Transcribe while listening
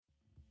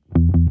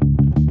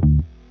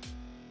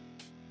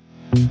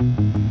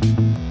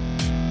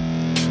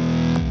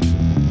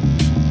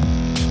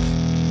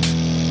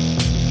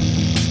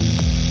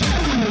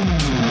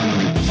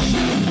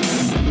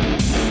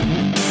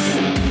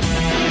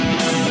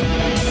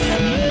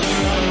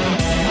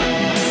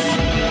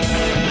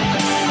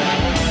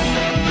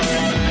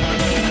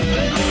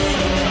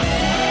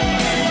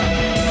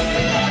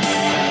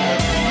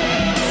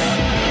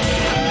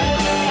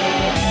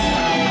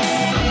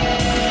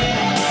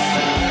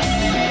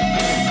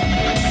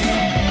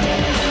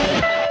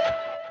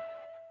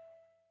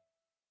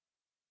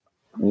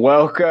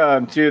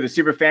Welcome to the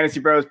Super Fantasy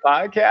Bros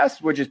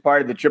podcast, which is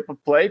part of the Triple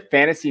Play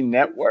Fantasy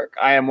Network.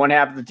 I am one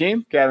half of the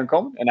team, Kevin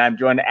Coleman, and I'm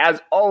joined, as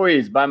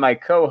always, by my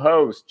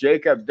co-host,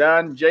 Jacob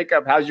Dunn.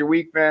 Jacob, how's your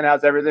week been?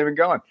 How's everything been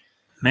going?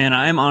 Man,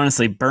 I am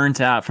honestly burnt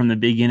out from the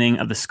beginning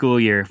of the school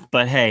year.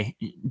 But hey,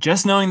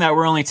 just knowing that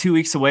we're only 2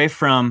 weeks away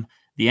from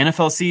the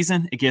NFL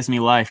season, it gives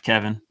me life,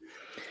 Kevin.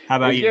 How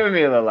about you? Giving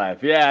me a little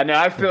life. Yeah, no,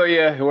 I feel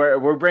you.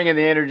 We're bringing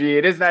the energy.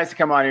 It is nice to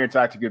come on here and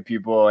talk to good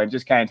people and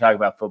just kind of talk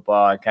about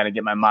football and kind of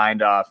get my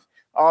mind off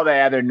all the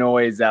other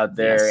noise out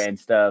there and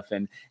stuff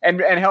and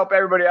help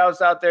everybody else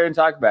out there and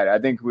talk about it. I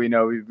think we've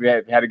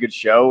had a good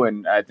show,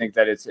 and I think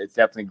that it's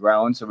definitely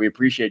grown. So we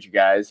appreciate you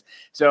guys.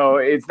 So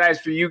it's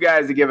nice for you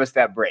guys to give us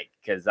that break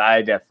because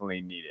I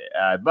definitely need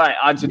it. But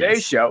on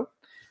today's show,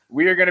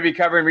 we are going to be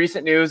covering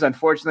recent news,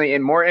 unfortunately,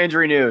 and more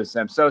injury news.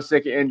 I'm so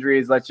sick of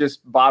injuries. Let's just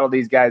bottle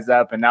these guys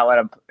up and not let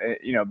them,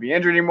 be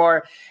injured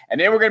anymore. And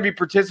then we're going to be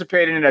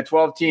participating in a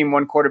 12-team,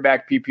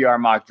 one-quarterback PPR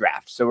mock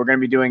draft. So we're going to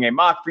be doing a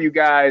mock for you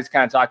guys,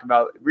 kind of talk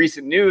about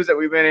recent news that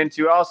we've been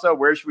into. Also,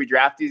 where should we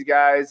draft these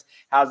guys?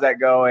 How's that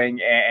going?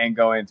 And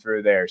going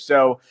through there.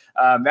 So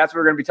that's what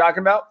we're going to be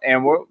talking about.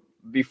 And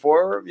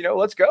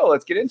let's go.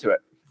 Let's get into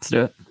it. Let's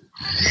do it.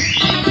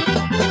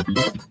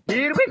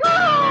 Here we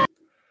go.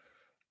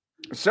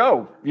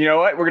 So, you know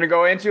what? We're going to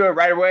go into it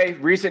right away.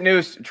 Recent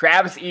news,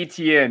 Travis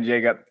Etienne,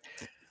 Jacob.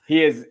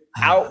 He is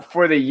out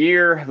for the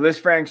year.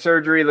 Lisfranc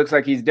surgery. Looks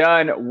like he's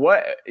done.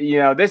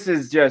 This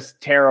is just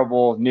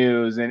terrible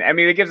news. And, I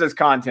mean, it gives us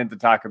content to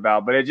talk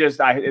about, but it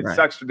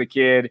sucks for the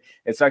kid.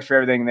 It sucks for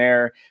everything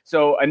there.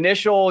 So,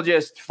 initial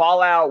just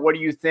fallout, what do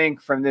you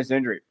think from this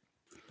injury?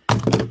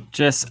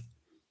 Just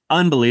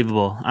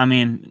unbelievable. I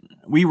mean,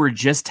 we were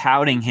just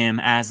touting him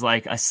as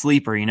like a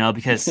sleeper,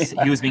 because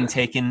he was being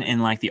taken in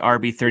like the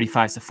RB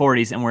 35s to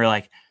 40s. And we're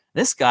like,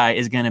 this guy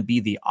is going to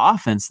be the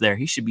offense there.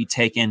 He should be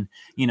taken,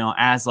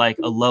 as like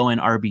a low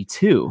end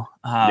RB2.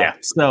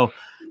 So,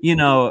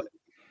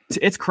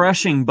 it's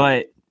crushing,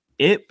 but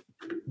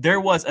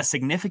there was a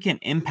significant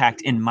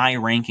impact in my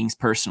rankings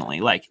personally.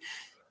 Like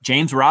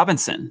James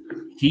Robinson,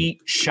 he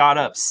shot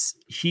up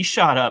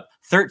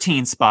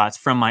 13 spots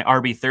from my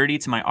RB30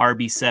 to my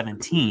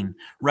RB17,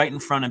 right in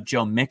front of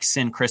Joe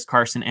Mixon, Chris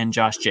Carson, and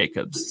Josh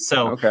Jacobs.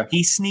 So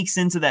He sneaks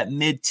into that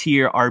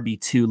mid-tier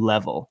RB2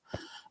 level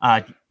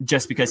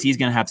just because he's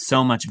going to have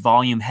so much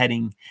volume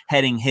heading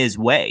his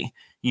way.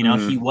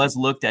 He was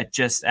looked at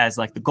just as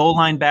like the goal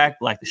line back,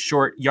 like the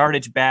short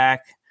yardage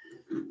back,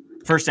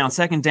 first down,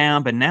 second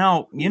down. But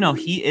now,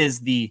 he is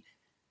the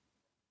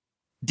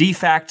de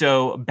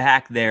facto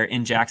back there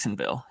in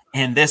Jacksonville.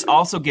 And this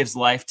also gives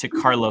life to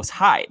Carlos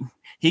Hyde.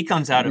 He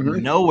comes out of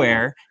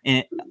nowhere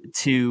and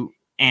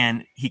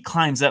he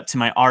climbs up to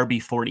my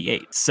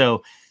RB48.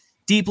 So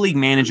deep league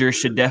managers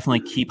should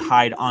definitely keep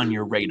Hyde on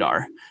your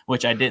radar,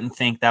 which I didn't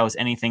think that was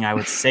anything I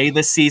would say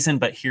this season,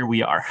 but here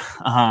we are.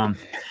 And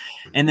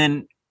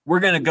then we're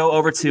going to go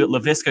over to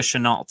Laviska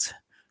Shenault,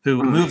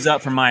 who moves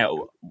up from my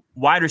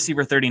wide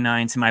receiver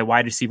 39 to my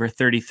wide receiver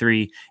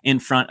 33 in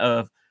front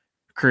of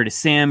Curtis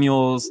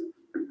Samuels,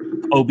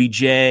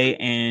 OBJ,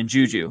 and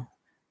Juju.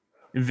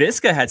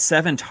 Viska had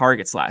 7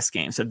 targets last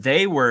game, so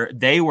they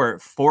were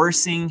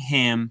forcing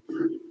him.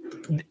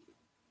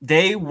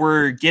 They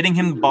were getting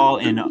him the ball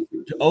in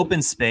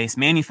open space,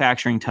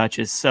 manufacturing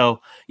touches. So,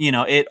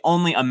 it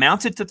only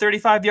amounted to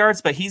 35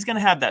 yards, but he's going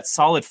to have that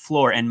solid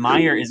floor, and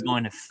Meyer is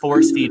going to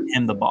force feed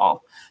him the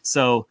ball.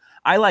 So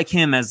I like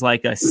him as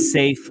like a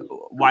safe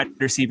wide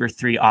receiver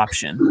 3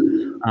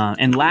 option.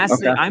 And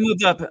lastly, I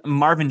moved up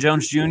Marvin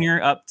Jones Jr.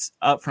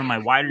 up from my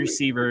wide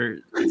receiver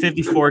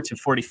 54 to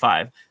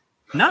 45.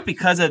 Not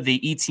because of the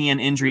ETN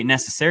injury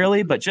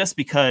necessarily, but just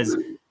because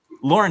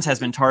Lawrence has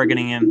been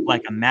targeting him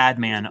like a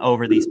madman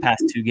over these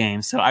past 2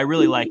 games. So I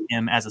really like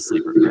him as a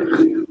sleeper.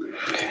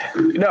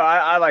 No,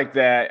 I like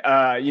that.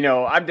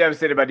 I'm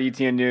devastated by the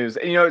ETN news.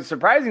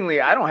 Surprisingly,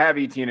 I don't have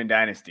ETN in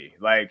Dynasty.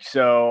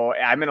 So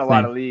I'm in a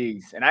lot of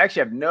leagues, and I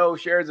actually have no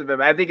shares of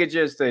him. I think it's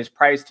just his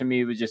price to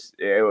me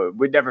it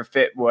would never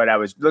fit what I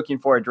was looking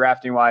for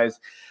drafting wise.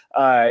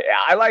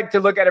 I like to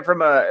look at it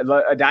from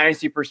a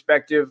dynasty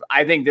perspective.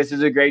 I think this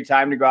is a great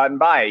time to go out and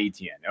buy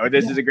ETN, or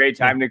this is a great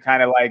time to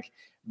kind of like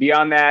be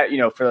on that,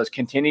 for those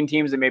contending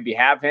teams that maybe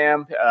have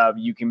him,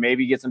 you can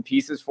maybe get some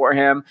pieces for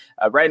him.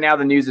 Right now,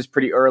 the news is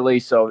pretty early,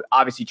 so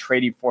obviously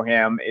trading for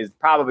him is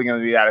probably going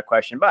to be out of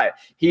question, but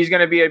he's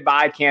going to be a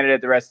buy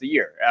candidate the rest of the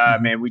year.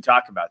 And we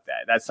talk about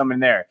that. That's something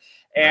there.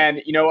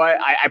 And you know what?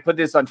 I put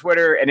this on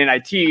Twitter and then I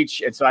teach.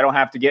 And so I don't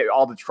have to get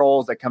all the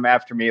trolls that come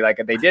after me like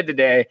they did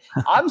today.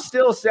 I'm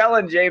still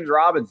selling James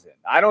Robinson.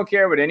 I don't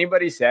care what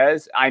anybody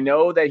says. I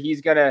know that he's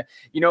going to,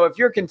 if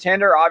you're a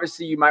contender,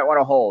 obviously you might want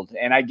to hold.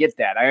 And I get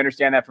that. I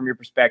understand that from your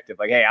perspective.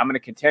 Like, hey, I'm going to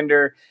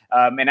contender.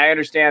 And I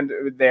understand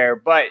there,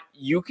 but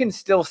you can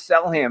still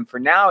sell him for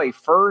now a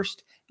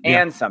first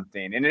and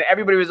something. And then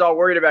everybody was all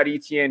worried about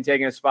ETN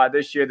taking a spot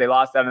this year. They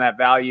lost out on that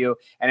value.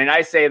 And then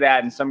I say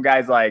that, and some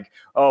guys like,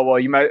 oh,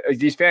 well,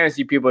 these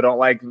fantasy people don't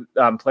like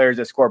players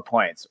that score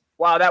points.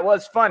 while that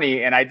was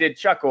funny and I did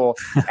chuckle,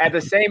 at the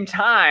same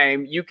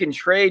time, you can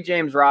trade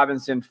James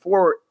Robinson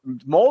for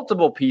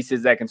multiple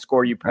pieces that can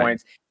score you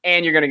points,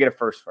 and you're going to get a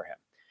first for him.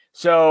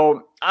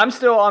 So I'm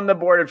still on the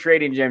board of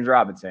trading James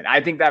Robinson. I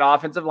think that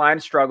offensive line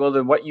struggled,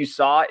 and what you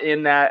saw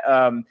in that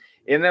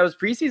in those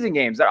preseason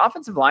games, that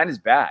offensive line is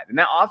bad, and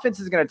that offense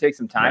is going to take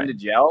some time to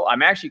gel.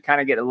 I'm actually kind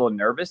of getting a little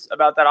nervous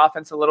about that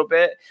offense a little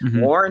bit.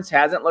 Lawrence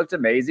hasn't looked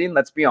amazing.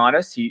 Let's be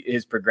honest.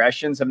 His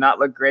progressions have not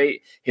looked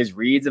great. His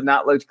reads have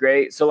not looked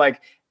great. So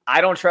like,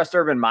 I don't trust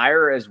Urban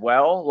Meyer as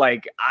well.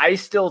 Like, I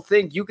still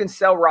think you can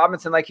sell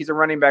Robinson like he's a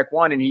running back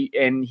one, and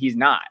he's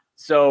not.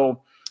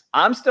 So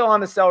I'm still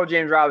on the sell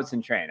James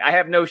Robinson train. I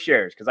have no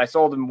shares because I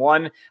sold him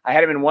I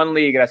had him in one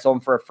league and I sold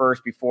him for a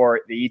first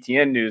before the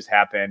ETN news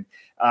happened.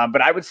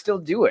 But I would still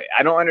do it.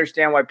 I don't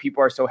understand why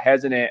people are so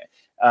hesitant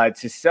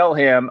to sell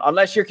him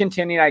unless you're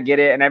contending. I get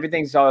it. And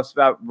everything's all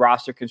about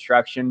roster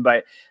construction,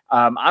 but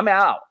I'm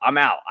out.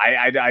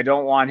 I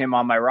don't want him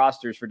on my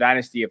rosters for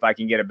Dynasty if I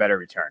can get a better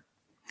return.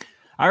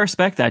 I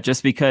respect that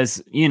just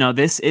because,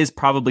 this is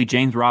probably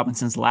James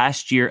Robinson's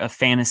last year of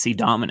fantasy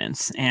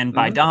dominance. And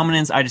by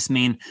dominance, I just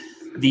mean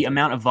the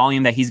amount of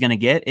volume that he's going to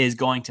get is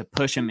going to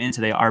push him into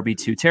the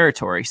RB2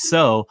 territory.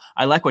 So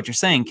I like what you're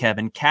saying,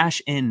 Kevin.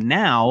 Cash in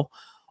now,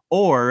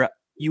 or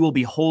you will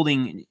be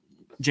holding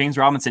James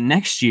Robinson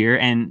next year,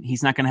 and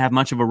he's not going to have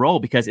much of a role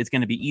because it's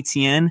going to be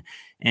ETN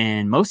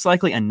and most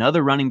likely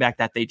another running back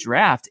that they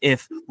draft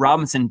if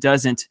Robinson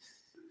doesn't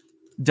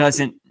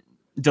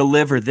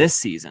deliver this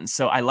season.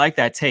 So I like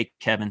that take,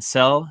 Kevin.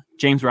 Sell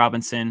James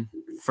Robinson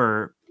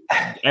for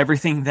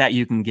everything that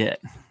you can get.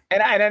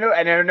 And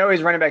I know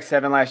he's running back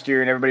 7 last year,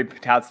 and everybody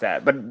touts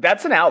that, but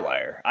that's an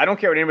outlier. I don't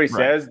care what anybody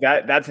says.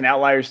 That's an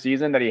outlier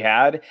season that he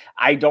had.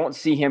 I don't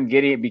see him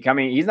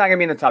becoming. He's not going to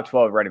be in the top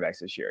 12 running backs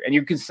this year, and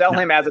you can sell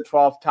him as a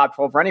top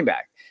 12 running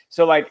back.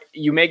 So like,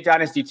 you make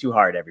Dynasty too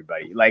hard,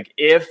 everybody. Like,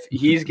 if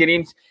he's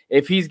getting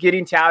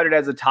touted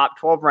as a top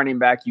 12 running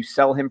back, you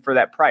sell him for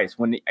that price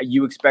when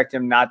you expect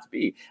him not to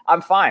be.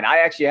 I'm fine. I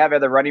actually have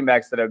other running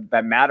backs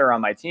that matter on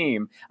my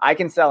team. I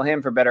can sell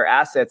him for better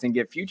assets and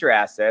get future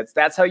assets.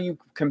 That's how you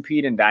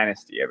compete in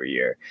Dynasty every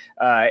year.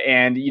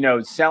 And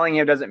selling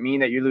him doesn't mean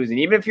that you're losing.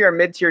 Even if you're a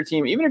mid-tier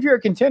team, even if you're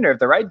a contender, if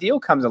the right deal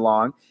comes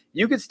along,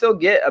 you could still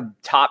get a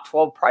top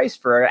 12 price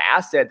for an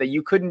asset that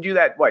you couldn't do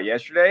that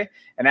yesterday.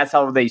 And that's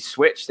how they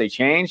switch, they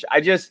change. I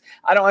don't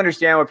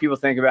understand what people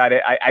think about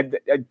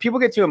it. People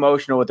get too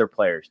emotional with their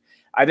players.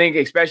 I think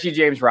especially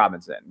James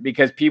Robinson,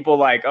 because people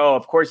like, oh,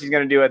 of course he's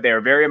going to do it. They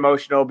were very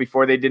emotional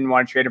before they didn't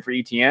want to trade him for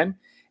ETN.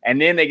 And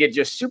then they get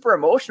just super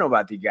emotional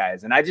about these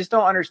guys. And I just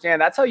don't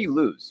understand. That's how you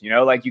lose.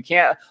 Like, you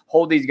can't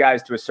hold these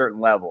guys to a certain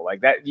level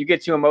like that. You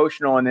get too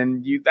emotional, and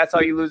then that's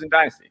how you lose in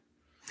Dynasty.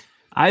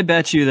 I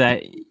bet you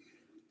that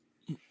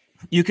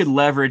you could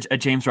leverage a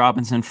James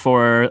Robinson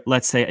for,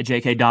 let's say, a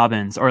J.K.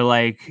 Dobbins or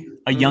like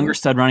a younger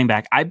stud running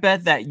back. I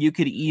bet that you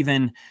could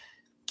even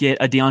get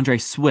a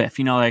DeAndre Swift,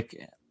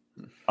 like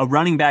a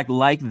running back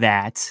like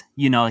that,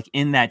 like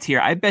in that tier.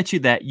 I bet you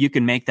that you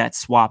can make that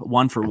swap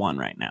 1-for-1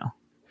 right now.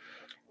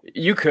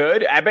 You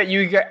could. I bet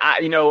you,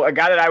 a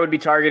guy that I would be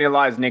targeting a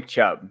lot is Nick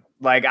Chubb.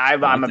 Like,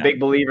 I'm a big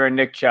believer in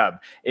Nick Chubb.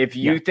 If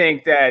you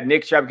think that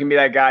Nick Chubb can be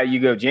that guy, you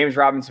go James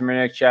Robinson or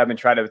Nick Chubb and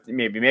try to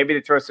maybe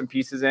to throw some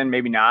pieces in,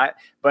 maybe not.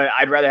 But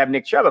I'd rather have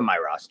Nick Chubb on my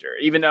roster.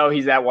 Even though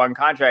he's that one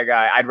contract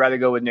guy, I'd rather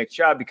go with Nick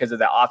Chubb because of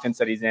the offense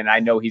that he's in. I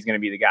know he's going to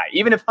be the guy.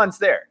 Even if Hunt's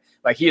there,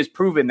 like, he has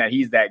proven that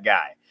he's that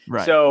guy.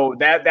 Right. So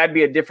that'd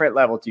be a different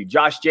level too.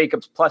 Josh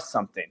Jacobs plus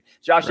something.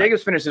 Josh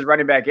Jacobs finishes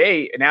running back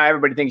 8, and now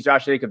everybody thinks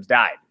Josh Jacobs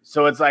died.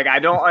 So it's like, I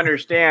don't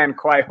understand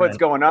quite what's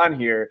going on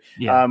here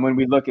when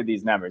we look at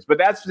these numbers. But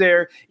that's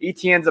there.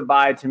 ETN's a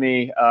buy to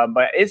me,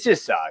 but it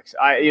just sucks.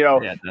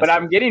 But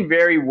I'm getting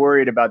very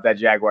worried about that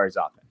Jaguars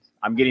offense.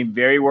 I'm getting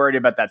very worried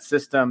about that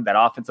system, that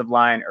offensive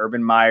line,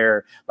 Urban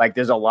Meyer. Like,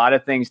 there's a lot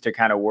of things to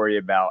kind of worry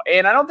about.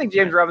 And I don't think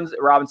James Robinson's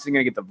going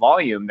to get the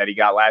volume that he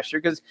got last year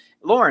because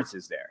Lawrence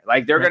is there.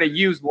 Like, they're going to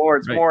use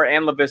Lawrence more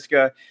and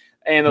LaVisca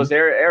and those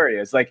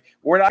areas. Like,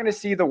 we're not going to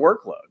see the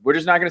workload. We're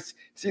just not going to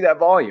see that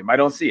volume. I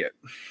don't see it.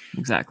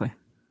 Exactly.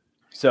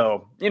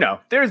 So,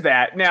 there's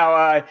that.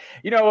 Now,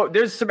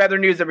 there's some other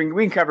news that we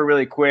can cover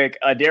really quick.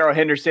 Darrell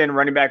Henderson,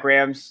 running back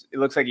Rams, it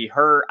looks like he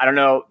hurt. I don't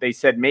know. They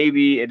said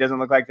maybe. It doesn't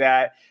look like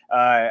that.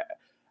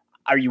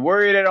 Are you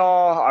worried at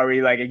all? Are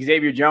we like,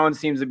 Xavier Jones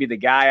seems to be the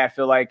guy, I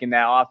feel like, in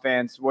that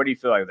offense? What do you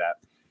feel like that?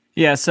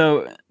 Yeah,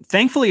 so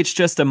thankfully it's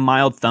just a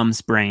mild thumb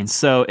sprain.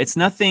 So it's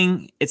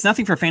nothing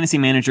for fantasy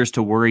managers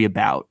to worry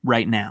about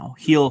right now.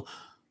 He'll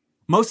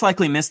most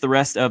likely miss the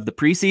rest of the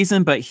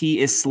preseason, but he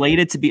is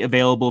slated to be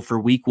available for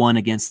week 1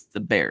 against the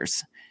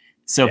Bears.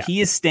 So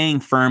he is staying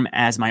firm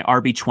as my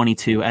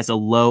RB22, as a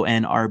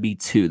low-end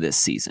RB2 this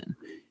season.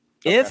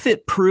 Okay. If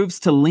it proves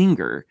to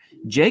linger,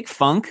 Jake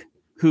Funk,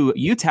 who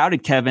you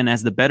touted, Kevin,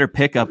 as the better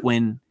pickup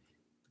when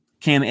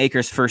Cam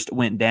Akers first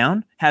went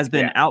down, has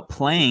been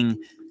outplaying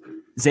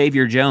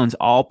Xavier Jones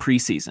all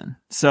preseason.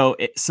 So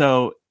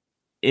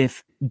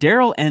if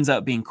Darrell ends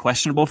up being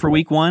questionable for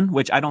week 1,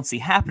 which I don't see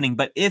happening.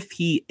 But if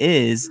he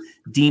is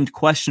deemed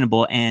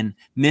questionable and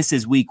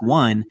misses week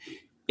 1,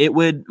 it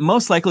would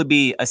most likely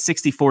be a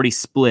 60-40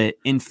 split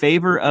in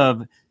favor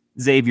of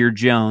Xavier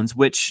Jones,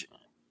 which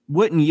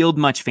wouldn't yield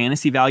much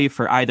fantasy value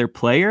for either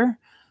player.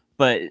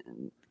 But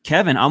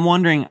Kevin, I'm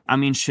wondering,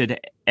 should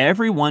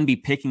everyone be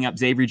picking up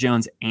Xavier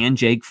Jones and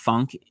Jake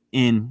Funk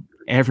in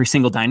every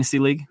single dynasty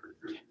league?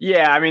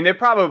 Yeah, they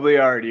probably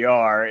already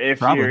are if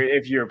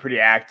you're pretty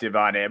active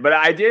on it. But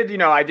I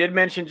did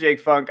mention Jake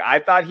Funk. I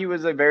thought he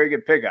was a very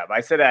good pickup. I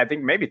said I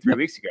think maybe 3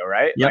 weeks ago,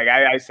 right? Yep. Like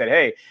I said,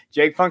 hey,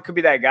 Jake Funk could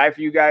be that guy for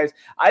you guys.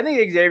 I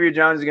think Xavier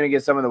Jones is going to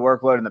get some of the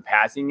workload in the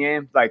passing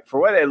game. Like for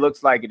what it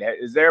looks like it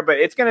is there, but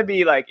it's going to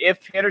be like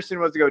if Henderson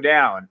was to go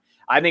down,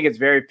 I think it's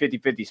very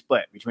 50-50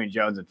 split between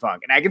Jones and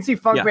Funk. And I can see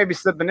Funk maybe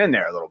slipping in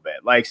there a little bit.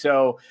 Like,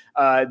 so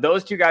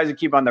those two guys to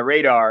keep on the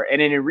radar. And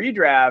in a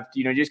redraft,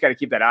 you just got to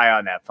keep that eye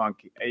on that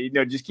Funk.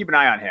 Just keep an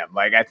eye on him.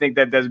 Like, I think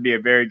that does be a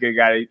very good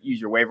guy to use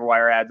your waiver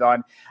wire ads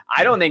on.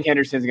 I don't think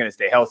Henderson's going to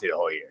stay healthy the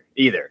whole year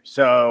either.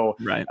 So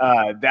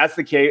that's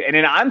the case. And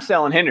then I'm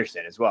selling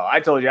Henderson as well. I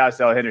told you I was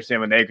selling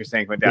Henderson when the Akers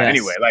thing went down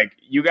anyway. Like,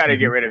 you got to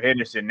get rid of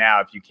Henderson now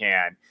if you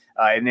can.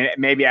 And then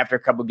maybe after a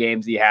couple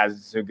games, he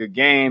has some good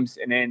games.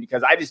 And then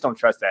because I just don't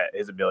trust that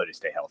his ability to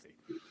stay healthy.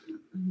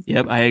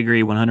 Yep, I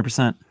agree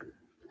 100%.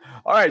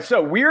 All right,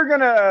 so we're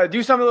going to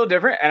do something a little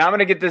different, and I'm going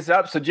to get this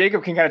up so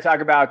Jacob can kind of talk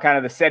about kind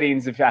of the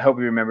settings. If I hope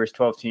he remembers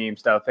 12-team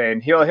stuff,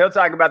 and he'll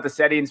talk about the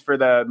settings for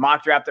the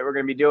mock draft that we're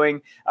going to be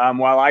doing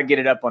while I get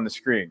it up on the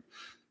screen.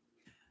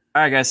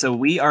 All right, guys, so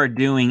we are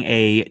doing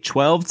a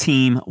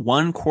 12-team,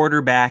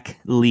 1-quarterback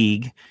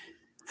league,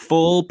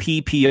 full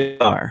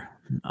PPR.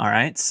 All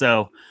right,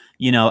 so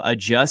you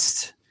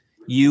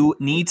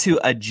need to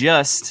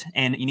adjust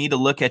and you need to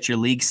look at your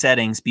league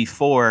settings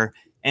before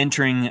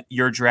entering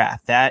your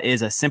draft. That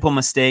is a simple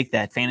mistake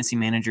that fantasy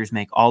managers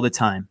make all the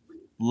time.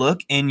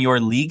 Look in your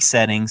league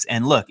settings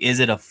and look,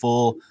 is it a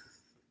full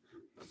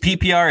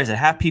PPR? Is it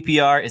half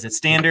PPR? Is it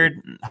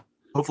standard?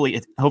 Hopefully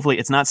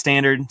it's not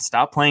standard.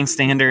 Stop playing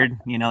standard.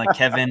 Like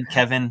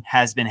Kevin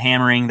has been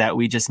hammering that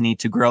we just need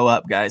to grow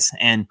up, guys,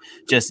 and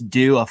just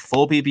do a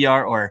full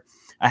PPR or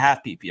a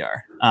half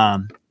PPR.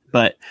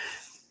 But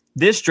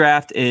this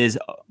draft is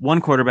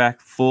 1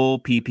 quarterback, full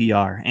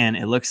PPR, and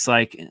it looks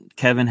like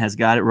Kevin has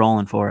got it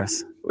rolling for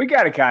us. We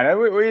got it kind of.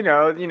 We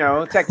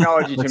know,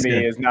 technology to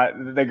me is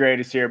not the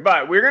greatest here,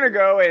 but we're going to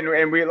go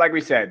and we, like we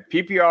said,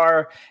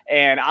 PPR,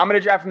 and I'm going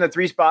to draft from the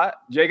 3 spot.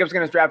 Jacob's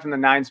going to draft from the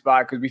 9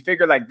 spot because we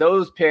figured like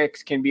those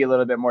picks can be a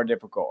little bit more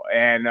difficult,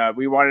 and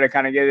we wanted to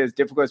kind of get it as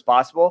difficult as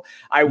possible.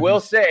 I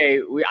will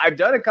say I've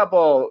done a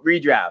couple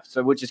redrafts,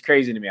 so which is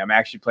crazy to me. I'm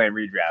actually playing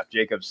redraft.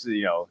 Jacob's,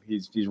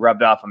 he's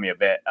rubbed off on me a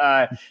bit,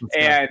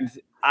 and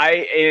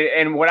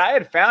what I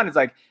had found is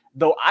like,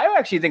 though I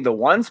actually think the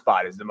 1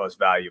 spot is the most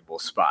valuable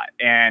spot.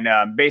 And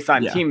based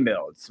on team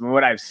builds, from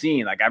what I've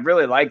seen, like I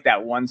really like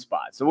that 1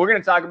 spot. So we're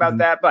going to talk about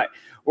that, but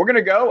we're going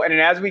to go. And then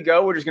as we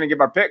go, we're just going to give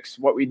our picks,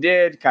 what we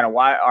did, kind of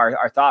why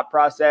our thought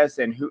process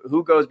and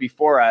who goes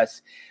before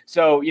us.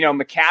 So,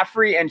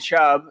 McCaffrey and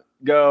Chubb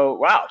go,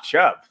 wow,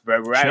 Chubb.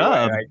 Right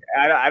Chubb. Like,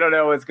 I don't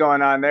know what's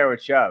going on there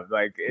with Chubb.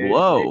 Like,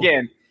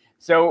 again,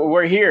 so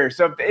we're here.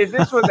 So if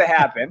this was to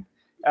happen,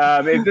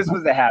 I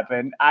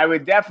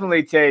would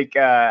definitely take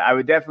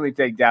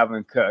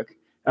Dalvin Cook.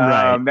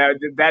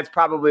 That's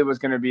probably what's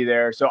going to be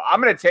there. So I'm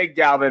going to take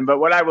Dalvin. But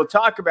what I will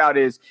talk about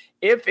is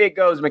if it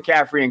goes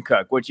McCaffrey and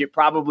Cook, which it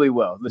probably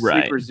will. The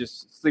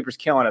sleepers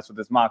killing us with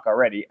this mock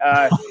already.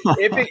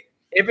 If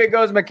it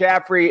goes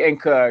McCaffrey and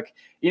Cook,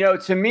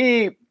 to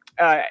me,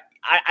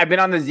 I've been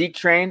on the Zeke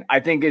train.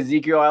 I think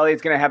Ezekiel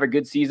Elliott's going to have a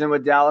good season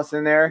with Dallas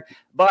in there.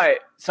 But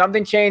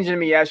something changed in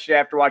me yesterday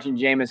after watching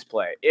Jameis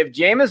play. If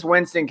Jameis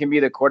Winston can be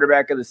the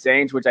quarterback of the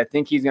Saints, which I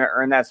think he's going to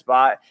earn that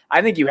spot,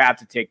 I think you have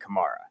to take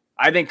Kamara.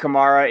 I think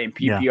Kamara in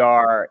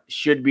PPR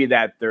should be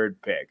that 3rd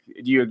pick.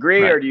 Do you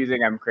agree or do you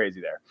think I'm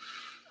crazy there?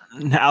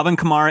 Alvin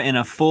Kamara in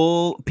a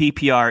full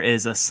PPR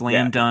is a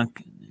slam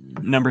dunk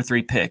number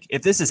 3 pick.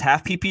 If this is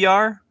half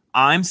PPR,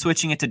 I'm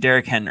switching it to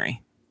Derrick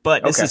Henry.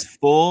 But this is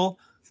full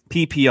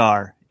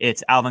PPR,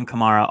 it's Alvin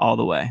Kamara all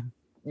the way.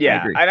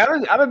 Yeah,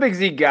 and I'm a big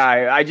Zeke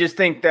guy. I just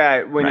think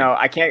that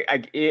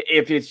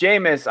if it's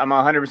Jameis, I'm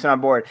 100% on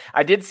board.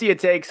 I did see a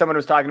take. Someone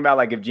was talking about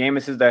like if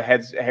Jameis is the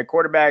head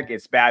quarterback,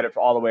 it's bad if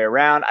all the way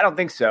around. I don't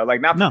think so. Like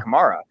not for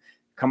Kamara.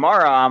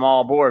 Kamara, I'm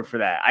all aboard for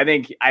that. I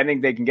think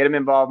they can get him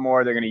involved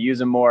more. They're going to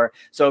use him more.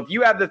 So if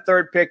you have the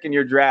 3rd pick in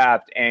your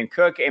draft and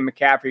Cook and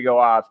McCaffrey go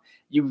off,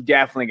 you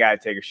definitely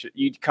got to take a shot.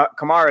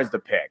 Kamara is the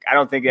pick. I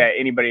don't think that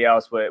anybody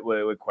else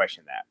would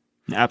question that.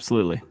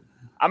 Absolutely.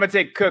 I'm going to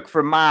take Cook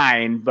for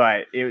mine,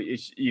 but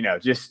it's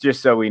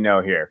just so we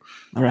know here.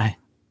 All right.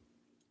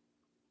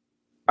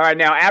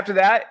 Now after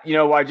that,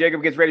 while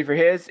Jacob gets ready for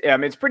his,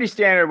 it's pretty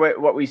standard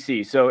what we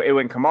see. So it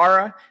went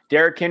Kamara,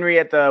 Derrick Henry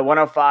at the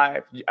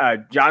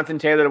 105, Jonathan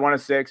Taylor at the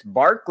 106,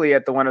 Barkley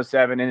at the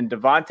 107, and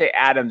Devontae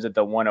Adams at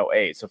the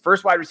 108. So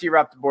first wide receiver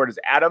off the board is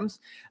Adams.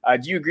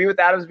 Do you agree with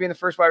Adams being the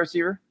first wide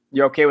receiver?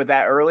 You okay with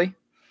that early?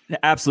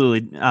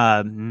 Absolutely.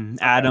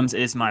 Adams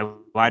is my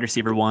wide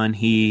receiver one.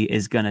 He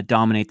is going to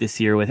dominate this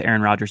year with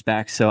Aaron Rodgers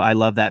back. So I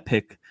love that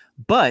pick.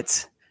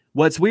 But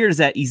what's weird is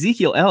that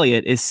Ezekiel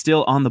Elliott is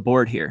still on the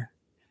board here.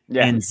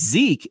 Yeah. And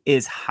Zeke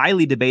is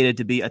highly debated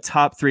to be a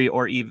top 3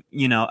 or even,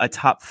 a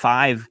top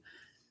 5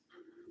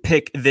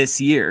 pick this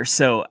year.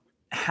 So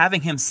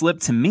having him slip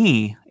to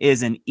me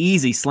is an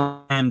easy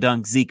slam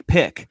dunk Zeke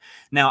pick.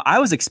 Now, I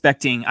was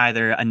expecting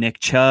either a Nick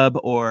Chubb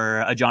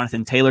or a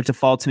Jonathan Taylor to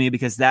fall to me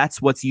because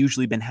that's what's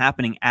usually been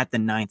happening at the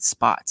 9th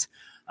spot.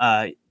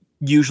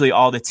 Usually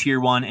all the tier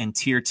 1 and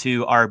tier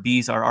 2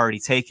 RBs are already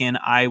taken.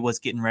 I was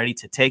getting ready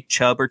to take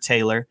Chubb or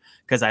Taylor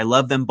because I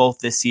love them both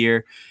this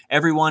year.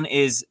 Everyone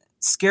is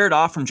scared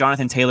off from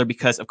Jonathan Taylor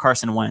because of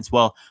Carson Wentz.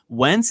 Well,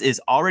 Wentz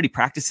is already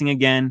practicing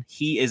again.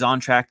 He is on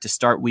track to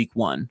start week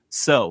 1.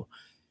 So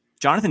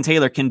Jonathan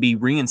Taylor can be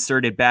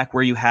reinserted back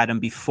where you had him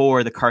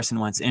before the Carson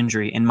Wentz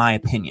injury, in my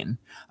opinion,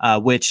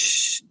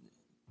 which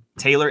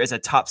Taylor is a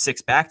top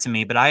 6 back to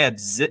me, but I have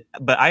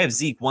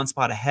Zeke one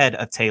spot ahead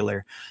of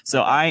Taylor.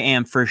 So I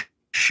am for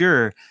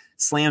sure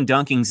slam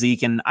dunking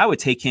Zeke, and I would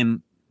take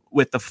him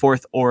with the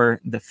 4th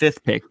or the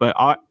 5th pick, but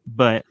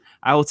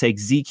I will take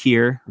Zeke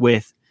here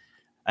with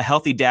a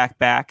healthy Dak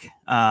back.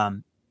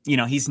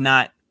 He's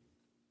not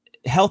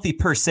healthy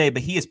per se,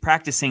 but he is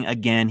practicing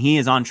again. He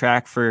is on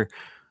track for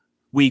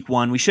week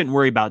 1. We shouldn't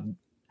worry about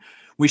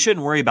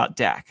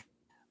Dak.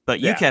 But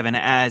you, Kevin,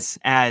 as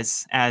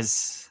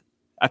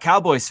a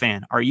Cowboys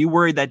fan, are you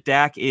worried that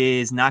Dak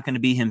is not going to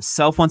be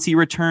himself once he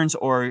returns,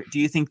 or do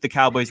you think the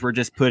Cowboys were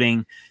just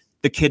putting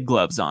the kid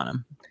gloves on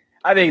him?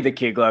 I think the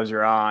kid gloves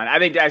are on. I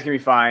think Dak's going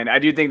to be fine. I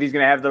do think he's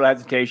going to have the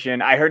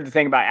hesitation. I heard the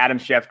thing about Adam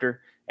Schefter,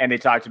 and they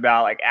talked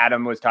about, like,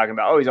 Adam was talking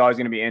about, he's always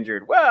going to be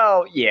injured.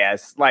 Well,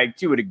 yes, like,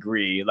 to a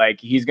degree. Like,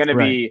 he's going to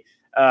be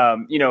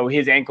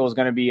his ankle is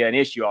going to be an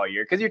issue all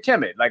year because you're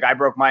timid. Like, I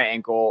broke my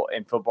ankle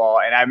in football,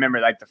 and I remember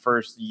like the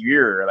first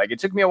year, like, it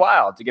took me a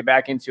while to get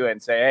back into it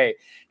and say, hey,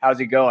 how's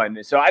it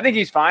going? So I think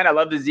he's fine. I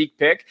love the Zeke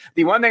pick.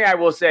 The one thing I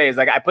will say is,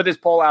 like, I put this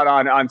poll out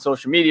on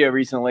social media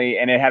recently,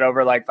 and it had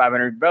over like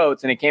 500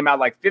 votes, and it came out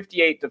like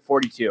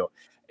 58-42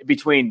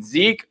 between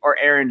Zeke or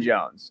Aaron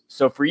Jones.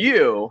 So for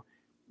you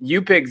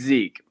pick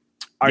Zeke.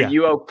 Are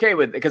you okay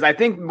with it? Because I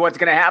think what's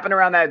going to happen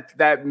around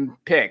that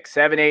pick,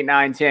 7, 8,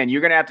 9, 10,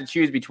 you're going to have to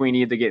choose between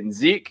either getting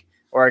Zeke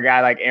or a guy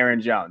like Aaron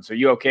Jones. Are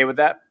you okay with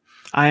that?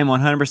 I am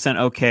 100%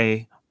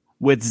 okay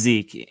with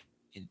Zeke.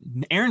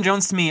 Aaron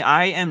Jones, to me,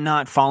 I am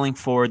not falling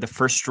for the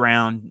first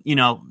round.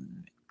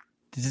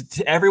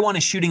 Everyone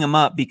is shooting him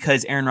up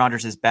because Aaron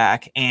Rodgers is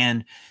back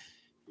and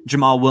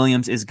Jamal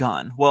Williams is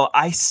gone. Well,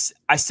 I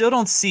still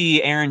don't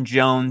see Aaron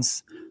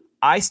Jones.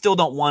 I still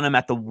don't want him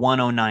at the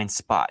 109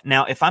 spot.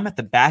 Now, if I'm at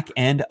the back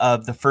end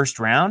of the first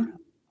round,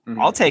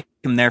 I'll take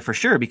him there for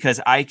sure because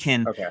I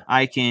can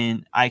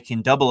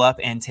double up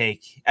and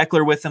take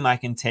Eckler with him. I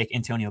can take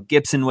Antonio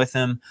Gibson with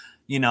him.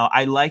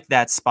 I like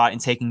that spot in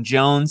taking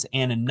Jones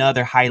and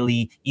another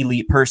highly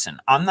elite person.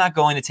 I'm not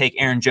going to take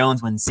Aaron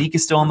Jones when Zeke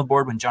is still on the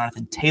board, when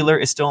Jonathan Taylor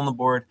is still on the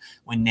board,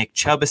 when Nick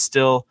Chubb is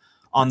still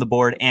on the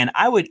board. And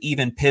I would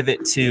even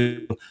pivot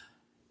to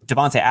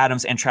Devontae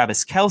Adams and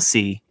Travis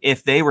Kelce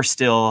if they were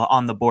still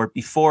on the board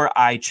before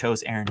I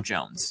chose Aaron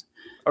Jones.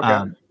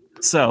 Okay.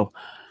 So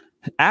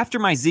after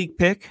my Zeke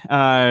pick,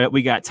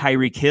 we got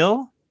Tyreek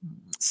Hill,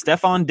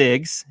 Stephon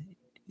Diggs,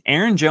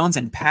 Aaron Jones,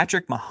 and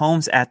Patrick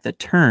Mahomes at the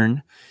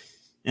turn,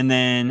 and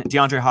then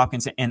DeAndre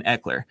Hopkins and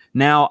Eckler.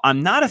 Now,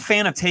 I'm not a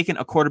fan of taking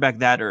a quarterback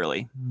that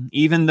early,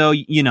 even though,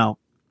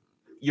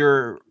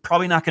 you're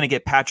probably not going to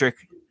get Patrick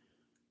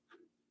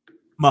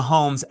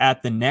Mahomes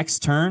at the next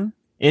turn.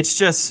 It's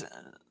just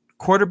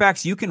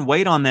quarterbacks, you can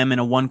wait on them in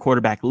a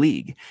 1-quarterback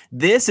league.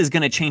 This is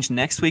going to change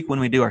next week when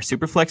we do our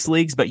Superflex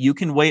leagues, but you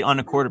can wait on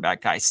a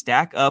quarterback, guys.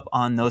 Stack up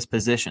on those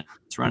positions,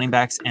 running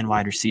backs and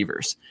wide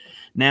receivers.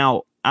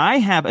 Now, I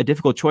have a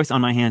difficult choice on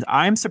my hands.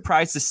 I'm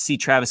surprised to see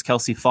Travis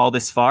Kelce fall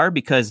this far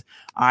because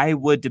I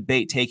would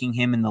debate taking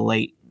him in the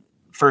late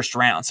first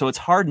round. So it's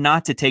hard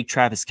not to take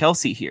Travis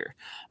Kelce here.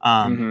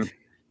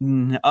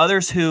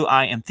 Others who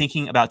I am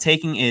thinking about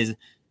taking is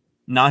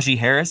Najee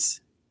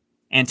Harris,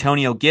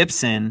 Antonio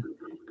Gibson,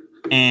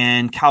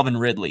 and Calvin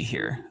Ridley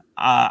here.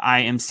 I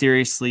am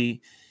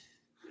seriously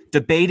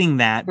debating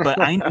that, but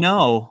I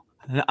know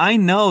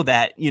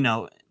that,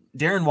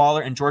 Darren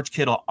Waller and George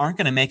Kittle aren't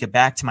going to make it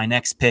back to my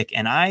next pick.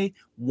 And I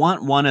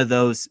want one of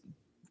those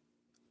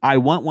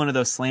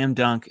slam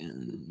dunk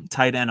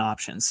tight end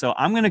options. So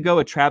I'm going to go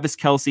with Travis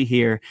Kelce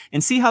here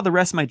and see how the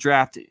rest of my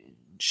draft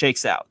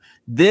shakes out.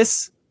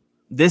 This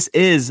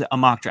is a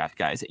mock draft,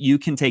 guys. You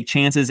can take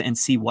chances and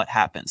see what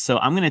happens. So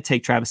I'm going to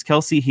take Travis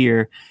Kelce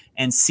here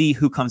and see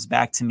who comes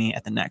back to me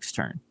at the next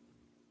turn.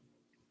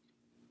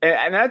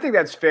 And I think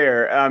that's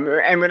fair.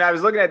 And when I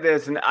was looking at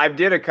this, and I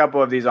did a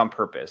couple of these on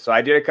purpose. So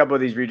I did a couple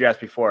of these redrafts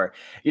before.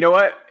 You know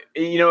what?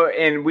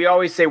 And we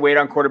always say wait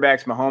on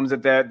quarterbacks. Mahomes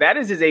that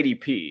is his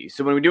ADP.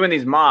 So when we're doing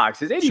these mocks,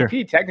 his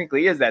ADP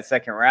technically is that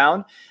second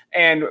round.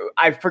 And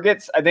I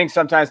think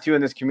sometimes too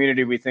in this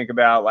community we think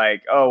about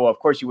like, oh, well, of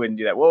course you wouldn't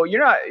do that. Well, you're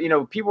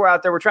not. People are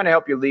out there. We're trying to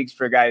help your leagues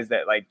for guys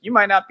that like you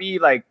might not be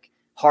like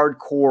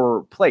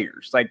hardcore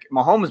players. Like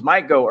Mahomes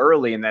might go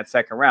early in that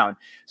second round.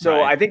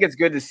 So I think it's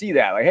good to see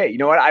that. Like, hey, you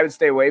know what? I would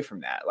stay away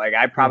from that. Like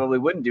I probably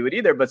wouldn't do it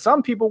either, but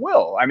some people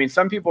will. I mean,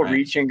 some people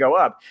reach and go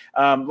up.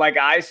 Like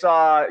I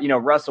saw,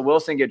 Russell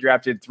Wilson get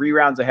drafted 3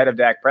 rounds ahead of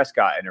Dak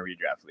Prescott in a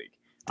redraft league.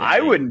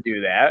 I wouldn't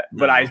do that,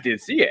 but I did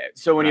see it.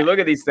 So when you look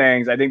at these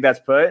things, I think that's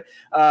put.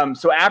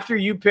 So after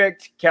you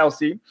picked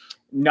Kelce,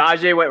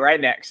 Najee went right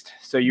next.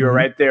 So you were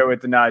right there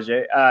with the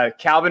Najee.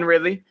 Calvin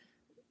Ridley,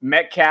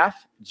 Metcalf,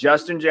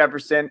 Justin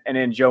Jefferson, and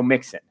then Joe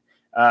Mixon.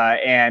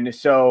 And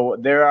so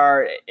there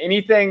are do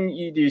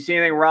you see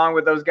anything wrong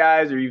with those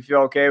guys, or you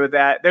feel okay with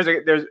that?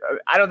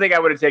 I don't think I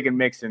would have taken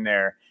Mixon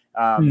there.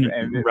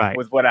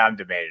 With what I'm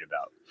debating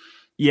about.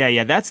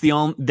 Yeah. That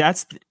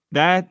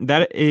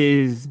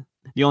is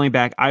the only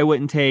back I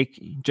wouldn't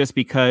take, just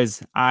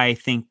because I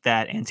think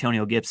that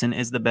Antonio Gibson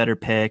is the better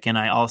pick. And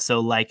I also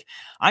like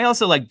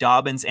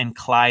Dobbins and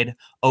Clyde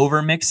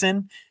over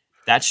Mixon.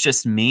 That's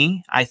just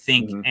me. I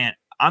think, and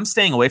I'm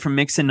staying away from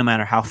Mixon no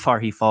matter how far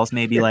he falls,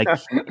 maybe like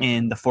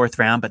in the 4th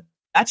round, but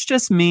that's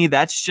just me.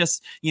 That's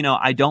just,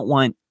 I don't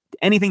want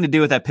anything to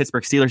do with that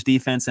Pittsburgh Steelers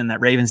defense and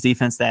that Ravens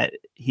defense that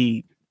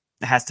he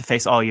has to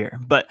face all year.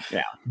 But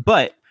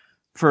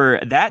for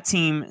that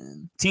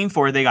team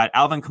 4, they got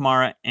Alvin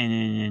Kamara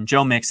and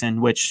Joe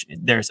Mixon, which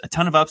there's a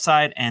ton of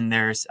upside and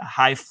there's a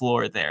high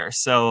floor there.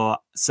 So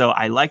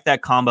I like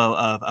that combo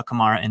of a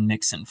Kamara and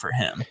Mixon for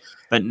him.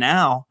 But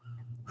now,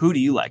 who do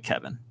you like,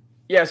 Kevin?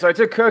 Yeah, so I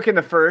took Cook in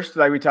the first,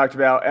 like we talked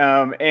about.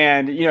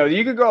 And,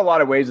 you could go a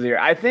lot of ways here.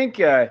 I think,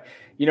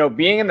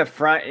 being in the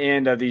front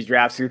end of these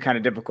drafts is kind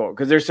of difficult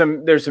because there's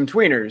some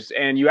tweeners,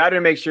 and you have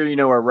to make sure you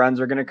know where runs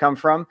are going to come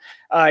from.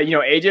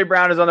 AJ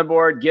Brown is on the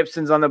board,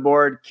 Gibson's on the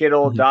board,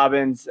 Kittle,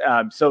 Dobbins.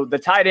 So the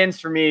tight ends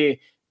for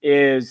me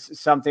is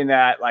something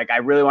that like I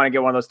really want to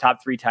get one of those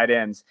top 3 tight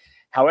ends.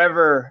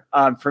 However,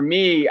 for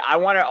me, I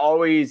want to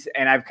always,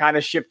 and I've kind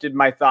of shifted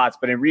my thoughts,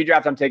 but in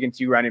redraft, I'm taking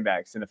 2 running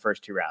backs in the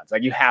first 2 rounds.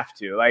 Like you have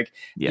to,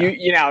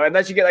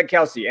 unless you get like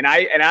Kelce, and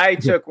I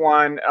took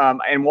one,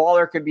 and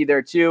Waller could be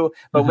there too,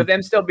 but with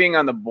them still being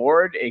on the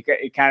board,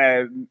 it kind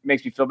of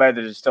makes me feel better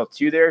that there's still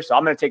 2 there. So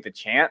I'm going to take the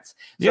chance.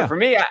 So for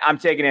me, I'm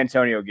taking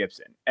Antonio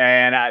Gibson,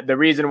 and the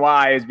reason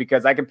why is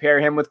because I compare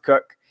him with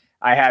Cook.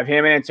 I have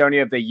him and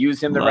Antonio. If they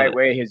use him the right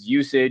way, his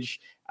usage.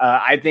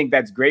 I think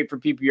that's great for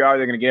PPR.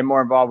 They're going to get him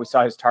more involved. We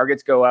saw his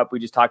targets go up. We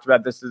just talked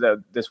about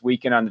this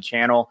weekend on the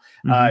channel.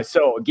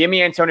 So give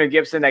me Antonio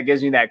Gibson. That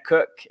gives me that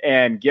Cook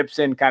and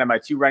Gibson, kind of my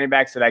 2 running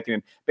backs that I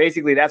can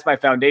basically, that's my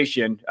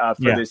foundation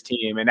for this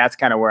team. And that's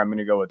kind of where I'm going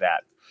to go with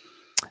that.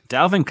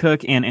 Dalvin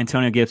Cook and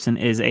Antonio Gibson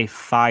is a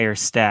fire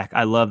stack.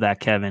 I love that,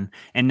 Kevin.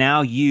 And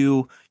now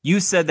you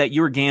said that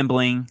you were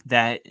gambling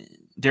that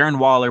Darren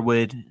Waller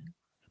would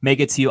make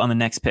it to you on the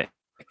next pick.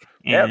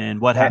 And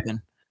what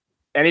happened?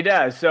 And he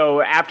does. So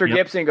after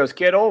Gibson goes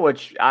Kittle,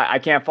 which I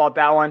can't fault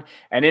that one.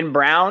 And then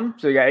Brown.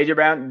 So you got AJ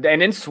Brown.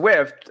 And then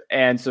Swift.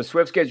 And so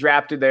Swift gets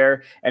drafted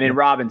there. And then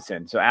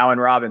Robinson. So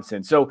Allen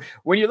Robinson. So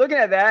when you're looking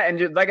at that, and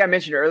just, like I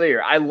mentioned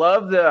earlier, I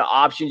love the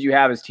options you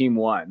have as team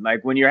 1.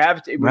 Like when you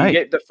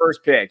get the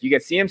first pick, you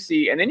get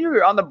CMC. And then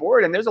you're on the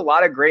board. And there's a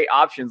lot of great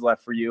options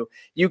left for you.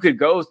 You could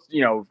go,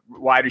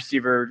 wide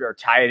receiver or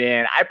tight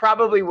end. I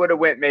probably would have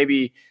went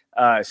maybe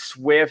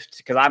Swift,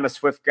 because I'm a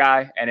Swift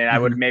guy. And then I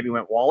would have maybe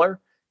went Waller.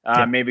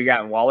 Maybe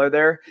gotten Waller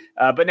there.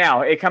 But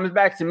now it comes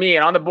back to me,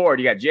 and on the board,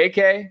 you got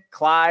JK,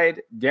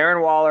 Clyde,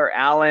 Darren Waller,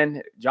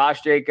 Allen,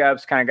 Josh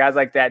Jacobs, kind of guys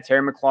like that.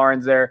 Terry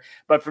McLaurin's there.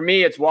 But for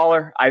me, it's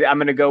Waller. I'm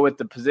going to go with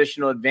the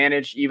positional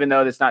advantage, even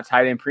though it's not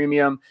tight end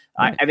premium.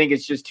 I think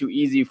it's just too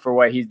easy for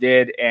what he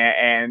did.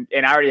 And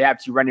I already have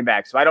 2 running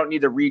backs, so I don't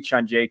need to reach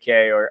on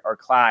JK or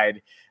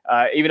Clyde.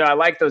 Even though I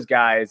like those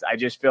guys, I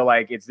just feel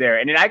like it's there.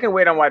 And then I can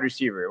wait on wide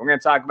receiver. We're going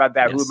to talk about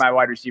that. Yes. Who my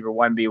wide receiver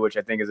 1B, which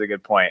I think is a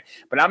good point.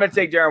 But I'm going to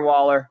take Darren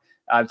Waller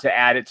to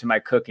add it to my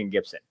Cook and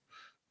Gibson.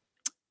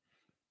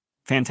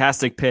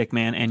 Fantastic pick,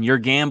 man. And your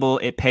gamble,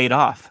 it paid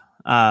off.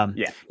 And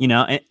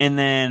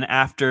then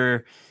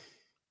after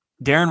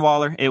Darren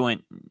Waller, it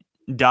went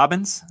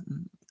Dobbins,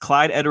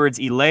 Clyde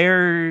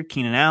Edwards-Helaire,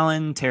 Keenan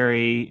Allen,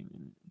 Terry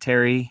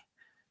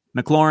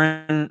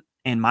McLaurin,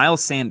 and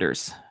Miles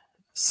Sanders.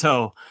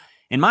 So,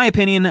 in my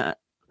opinion,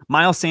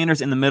 Miles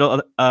Sanders in the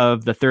middle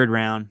of the 3rd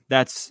round,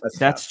 that's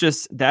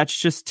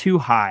just too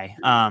high.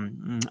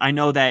 I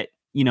know that,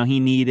 he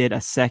needed a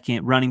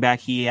second running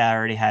back. He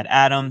already had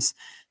Adams,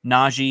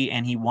 Najee,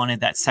 and he wanted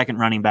that second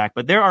running back.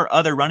 But there are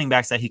other running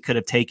backs that he could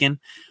have taken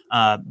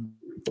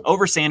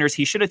over Sanders.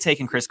 He should have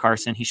taken Chris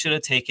Carson. He should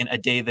have taken a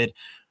David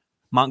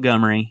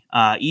Montgomery.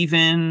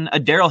 Even a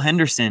Darrell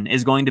Henderson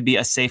is going to be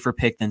a safer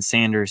pick than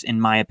Sanders,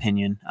 in my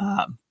opinion.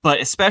 But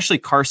especially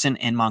Carson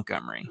and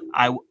Montgomery.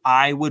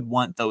 I would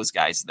want those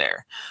guys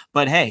there.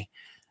 But hey,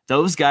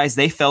 those guys,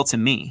 they fell to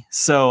me.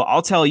 So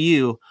I'll tell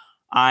you,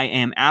 I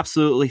am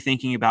absolutely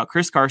thinking about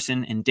Chris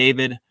Carson and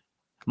David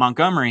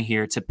Montgomery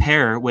here to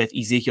pair with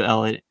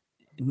Ezekiel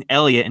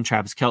Elliott and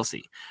Travis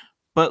Kelce.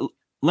 But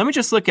let me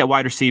just look at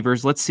wide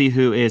receivers. Let's see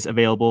who is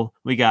available.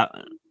 We got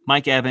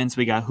Mike Evans.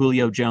 We got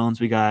Julio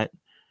Jones. We got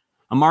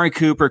Amari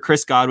Cooper,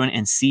 Chris Godwin,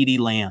 and CeeDee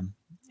Lamb.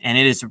 and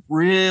it is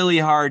really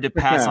hard to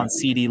pass on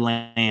CeeDee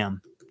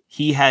Lamb.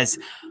 He has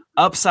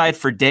upside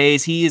for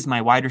days. He is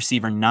my wide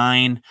receiver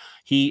 9.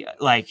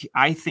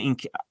 I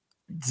think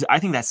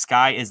that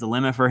sky is the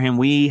limit for him.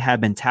 We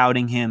have been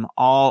touting him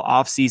all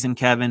offseason,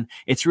 Kevin.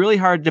 It's really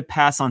hard to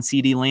pass on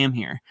CeeDee Lamb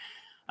here.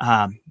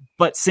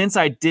 But since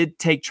I did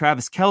take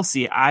Travis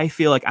Kelce, I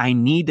feel like I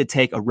need to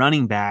take a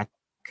running back,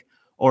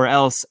 or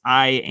else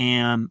I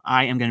am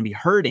going to be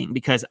hurting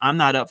because I'm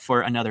not up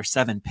for another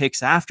 7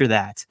 picks after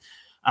that.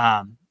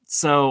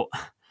 So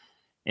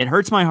it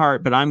hurts my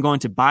heart, but I'm going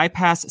to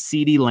bypass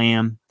CeeDee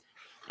Lamb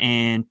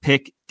and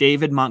pick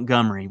David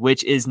Montgomery,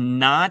 which is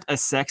not a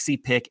sexy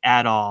pick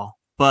at all,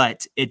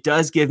 but it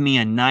does give me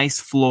a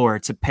nice floor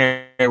to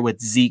pair with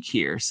Zeke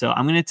here. So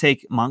I'm going to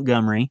take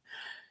Montgomery.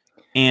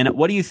 And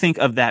what do you think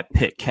of that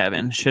pick,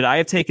 Kevin? Should I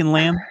have taken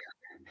Lamb?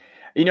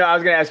 I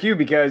was going to ask you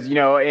because, in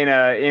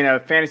a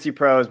Fantasy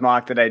Pros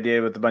mock that I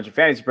did with a bunch of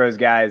Fantasy Pros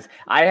guys,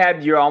 I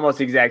had your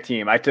almost exact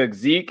team. I took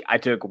Zeke, I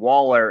took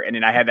Waller, and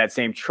then I had that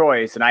same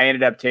choice, and I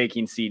ended up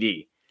taking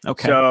CD.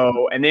 Okay.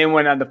 So, and then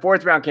when the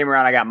 4th round came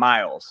around, I got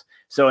Miles.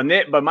 So,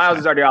 but Miles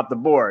is already off the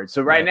board.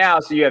 So right now,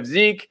 so you have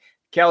Zeke,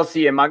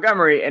 Kelce, and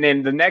Montgomery, and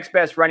then the next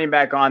best running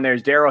back on there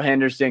is Darrell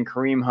Henderson,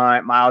 Kareem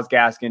Hunt, Myles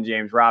Gaskin,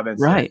 James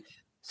Robinson. Right.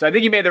 So I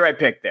think he made the right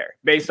pick there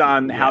based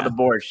on how the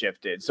board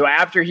shifted. So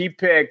after he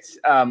picked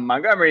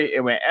Montgomery, it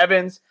went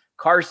Evans,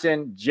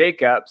 Carson,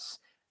 Jacobs,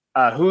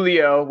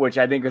 Julio, which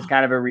I think was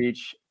kind of a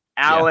reach,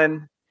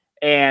 Allen,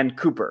 and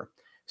Cooper.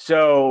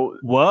 So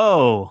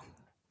whoa.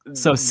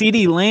 So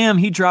CeeDee Lamb,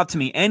 he dropped to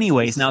me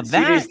anyways. Now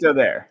CeeDee's still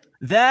there.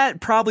 That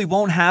probably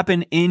won't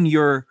happen in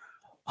your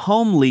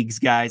home leagues,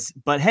 guys.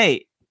 But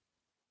hey,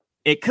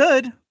 it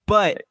could.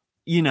 But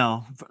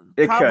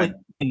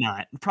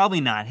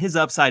Probably not. His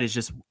upside is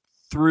just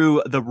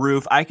through the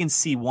roof. I can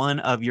see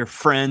one of your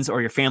friends or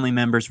your family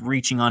members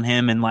reaching on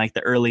him in like the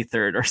early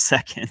 3rd or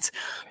 2nd.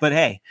 But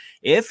hey,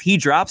 if he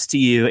drops to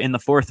you in the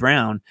 4th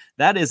round,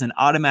 that is an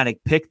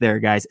automatic pick there,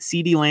 guys.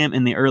 CeeDee Lamb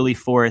in the early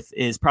 4th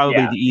is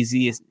probably the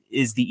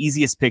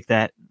easiest pick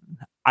that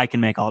I can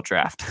make all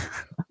draft.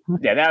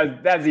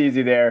 That's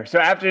easy there. So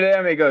after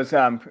them, it goes,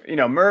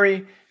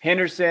 Murray,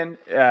 Henderson,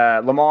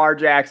 Lamar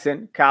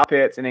Jackson, Kyle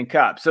Pitts, and then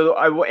Kupp.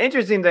 So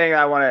interesting thing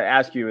I want to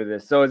ask you with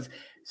this.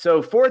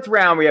 So 4th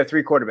round, we have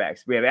 3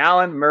 quarterbacks. We have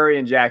Allen, Murray,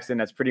 and Jackson.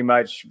 That's pretty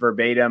much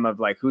verbatim of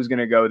like who's going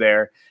to go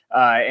there.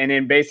 And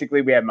then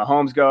basically we have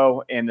Mahomes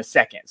go in the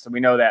 2nd. So we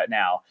know that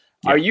now.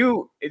 Yeah.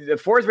 The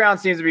 4th round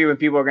seems to be when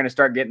people are going to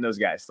start getting those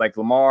guys like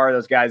Lamar,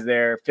 those guys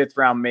there. 5th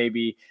round,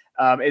 maybe.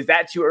 Is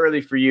that too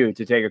early for you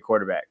to take a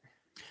quarterback?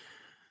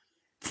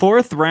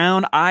 4th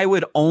round, I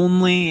would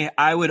only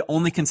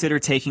consider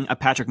taking a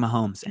Patrick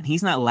Mahomes, and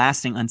he's not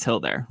lasting until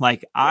there.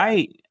 Like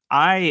I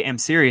am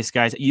serious,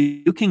 guys.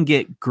 You can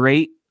get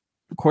great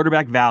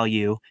quarterback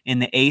value in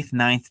the 8th,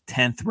 9th,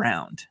 10th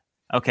round.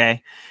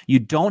 Okay. You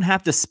don't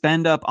have to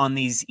spend up on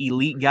these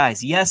elite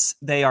guys. Yes,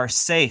 they are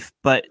safe,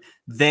 but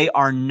they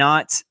are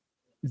not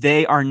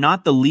the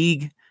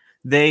league.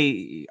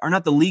 They are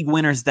not the league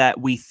winners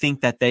that we think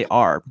that they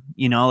are.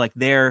 Like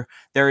there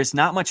is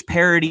not much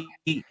parity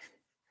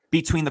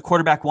between the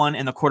quarterback 1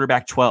 and the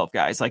quarterback 12,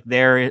 guys. Like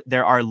there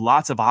are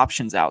lots of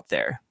options out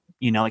there.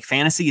 Like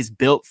fantasy is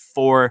built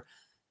for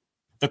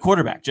the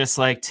quarterback, just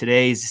like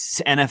today's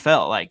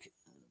NFL. Like,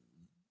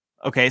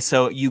 okay,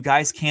 so you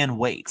guys can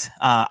wait.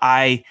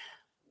 I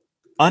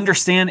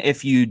understand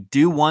if you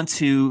do want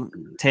to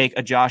take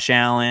a Josh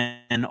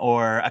Allen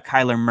or a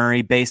Kyler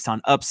Murray based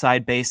on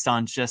upside, based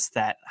on just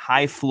that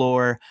high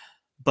floor,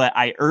 but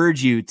I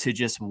urge you to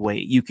just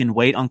wait. You can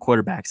wait on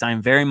quarterbacks. I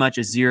am very much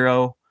a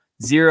zero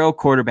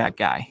quarterback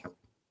guy.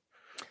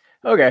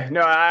 Okay.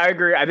 No, I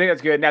agree. I think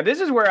that's good. Now, this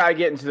is where I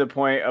get into the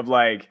point of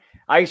like,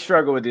 I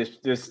struggle with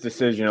this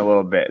decision a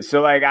little bit.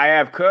 So like I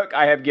have Cook,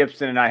 I have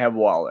Gibson, and I have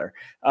Waller.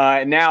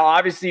 Now,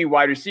 obviously,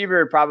 wide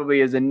receiver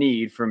probably is a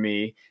need for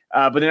me.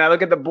 But then I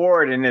look at the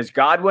board and there's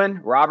Godwin,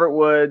 Robert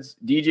Woods,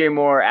 DJ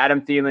Moore, Adam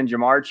Thielen,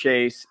 Jamar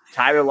Chase,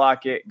 Tyler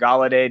Lockett,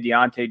 Golladay,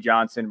 Deontay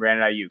Johnson,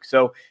 Brandon Ayuk.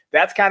 So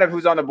that's kind of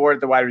who's on the board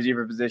at the wide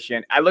receiver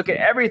position. I look at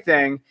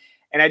everything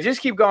and I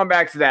just keep going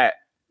back to that.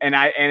 And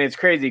it's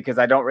crazy because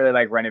I don't really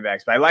like running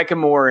backs, but I like them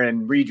more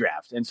in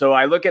redraft. And so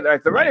I look at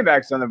like the running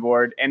backs on the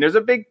board, and there's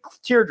a big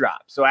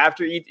teardrop. So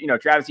after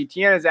Travis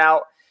Etienne is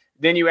out,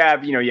 then you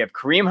have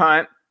Kareem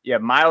Hunt, you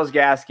have Myles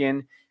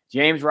Gaskin,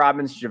 James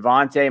Robinson,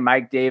 Javonte,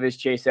 Mike Davis,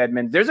 Chase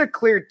Edmonds. There's a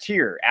clear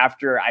tier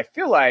after I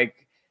feel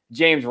like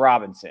James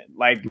Robinson.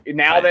 Like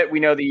now that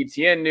we know the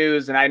Etienne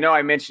news, and I know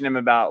I mentioned him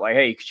about like,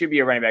 hey, he should be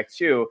a running back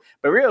too.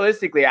 But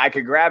realistically, I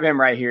could grab him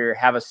right here,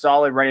 have a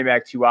solid running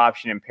back 2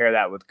 option, and pair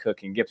that with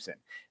Cook and Gibson.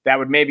 That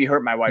would maybe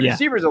hurt my wide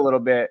receivers a little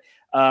bit.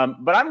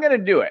 But I'm going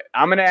to do it.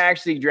 I'm going to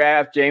actually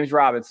draft James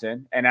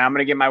Robinson, and I'm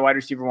going to get my wide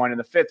receiver 1 in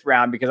the 5th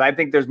round because I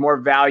think there's more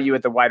value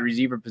at the wide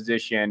receiver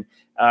position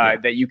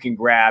that you can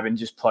grab and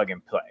just plug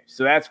and play.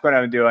 So that's what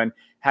I'm doing.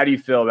 How do you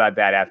feel about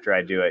that after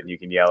I do it? And you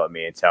can yell at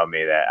me and tell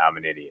me that I'm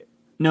an idiot.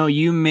 No,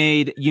 you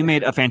made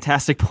a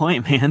fantastic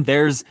point, man.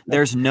 There's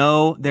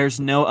no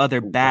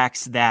other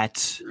backs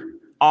that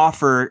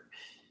offer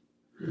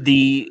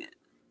the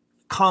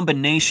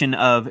combination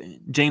of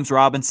James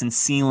Robinson's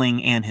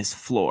ceiling and his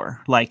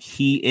floor. Like,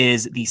 he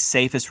is the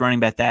safest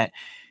running back that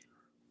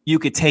you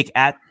could take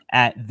at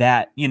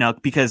that,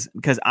 because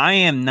I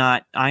am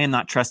not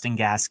trusting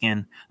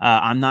Gaskin.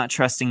 I'm not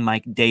trusting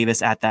Mike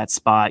Davis at that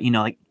spot.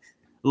 Like,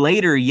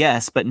 later,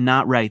 yes, but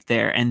not right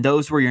there. And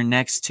those were your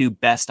next two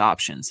best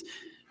options.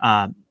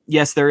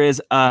 Yes, there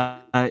is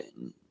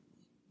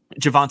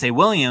Javonte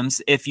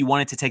Williams if you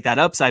wanted to take that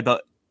upside,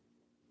 but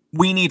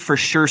we need for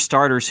sure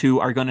starters who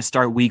are going to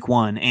start week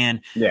 1.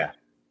 And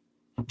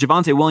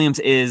Javonte Williams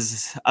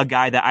is a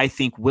guy that I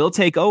think will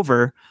take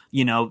over,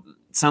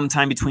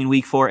 sometime between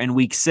week 4 and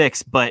week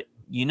 6. But,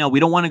 we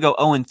don't want to go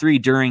 0-3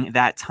 during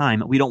that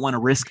time. We don't want to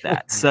risk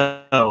that.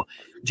 So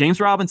James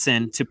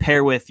Robinson to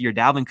pair with your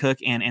Dalvin Cook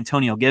and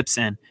Antonio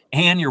Gibson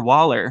and your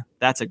Waller,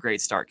 that's a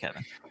great start,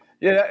 Kevin.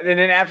 Yeah, and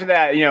then after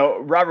that,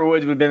 Robert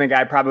Woods would have been the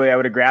guy probably I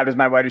would have grabbed as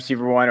my wide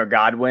receiver 1 or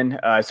Godwin.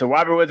 So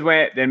Robert Woods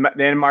went,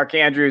 then Mark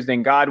Andrews,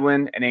 then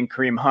Godwin, and then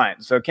Kareem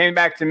Hunt. So it came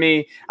back to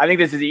me. I think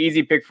this is an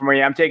easy pick for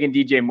me. I'm taking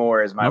DJ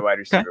Moore as my wide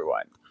receiver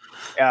 1.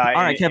 All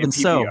right, Kevin.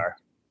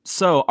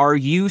 So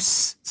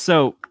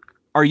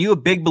are you a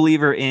big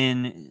believer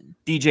in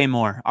DJ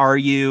Moore? Are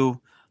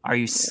you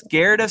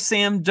scared of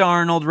Sam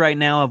Darnold right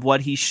now of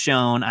what he's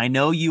shown? I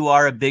know you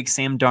are a big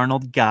Sam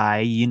Darnold guy,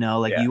 you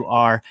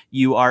are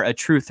a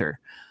truther.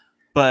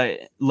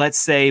 But let's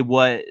say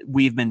what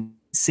we've been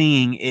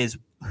seeing is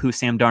who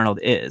Sam Darnold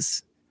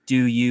is.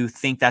 Do you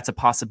think that's a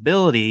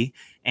possibility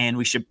and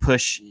we should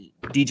push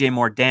DJ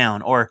Moore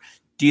down? Or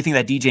do you think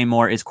that DJ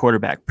Moore is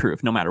quarterback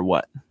proof no matter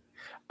what?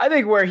 I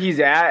think where he's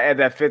at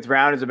that 5th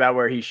round is about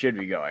where he should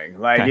be going.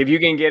 Like, if you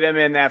can get him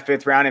in that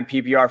 5th round in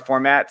PPR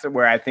formats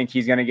where I think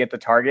he's going to get the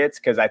targets,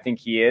 because I think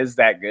he is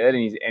that good,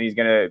 and he's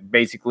going to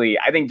basically.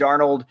 I think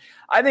Darnold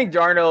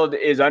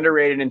is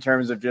underrated in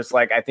terms of just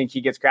like, I think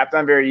he gets crapped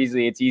on very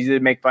easily. It's easy to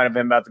make fun of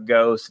him about the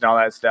ghost and all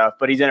that stuff,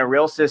 but he's in a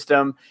real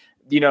system.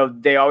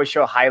 They always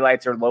show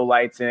highlights or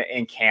lowlights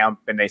in camp,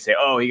 and they say,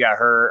 "Oh, he got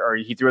hurt," or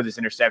 "He threw this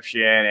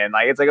interception," and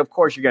it's like, of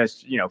course you're gonna,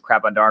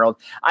 crap on Darnold.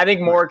 I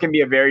think Moore can be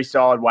a very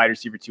solid wide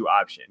receiver 2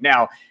 option.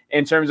 Now,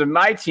 in terms of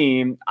my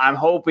team, I'm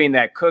hoping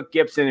that Cook,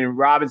 Gibson, and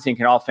Robinson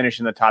can all finish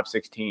in the top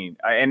 16,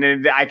 and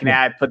then I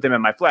can put them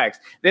in my flex.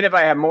 Then if I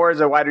have Moore as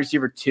a wide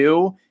receiver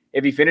 2,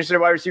 if he finishes a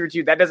wide receiver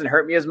 2, that doesn't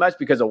hurt me as much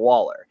because of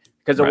Waller.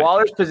 Because the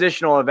Waller's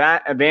positional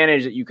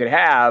advantage that you could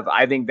have,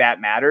 I think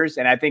that matters.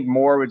 And I think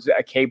Moore was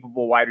a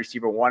capable wide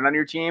receiver 1 on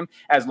your team,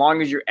 as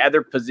long as your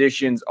other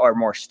positions are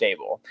more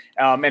stable.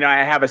 And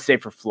I have a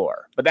safer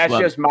floor. But that's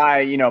just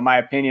my, my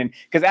opinion.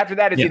 Because after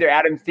that, it's either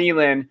Adam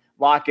Thielen,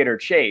 Lockett, or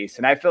Chase.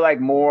 And I feel like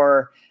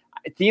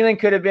Thielen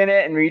could have been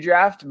it in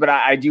redraft, but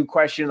I do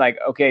question,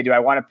 okay, do I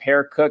want to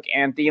pair Cook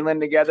and Thielen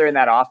together in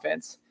that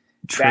offense?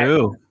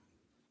 True.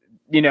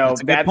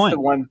 That's the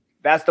one.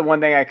 That's the one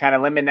thing I kind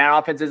of limit. That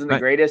offense isn't the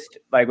greatest.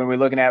 Like, when we're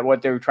looking at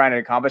what they're trying to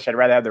accomplish, I'd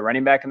rather have the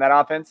running back in that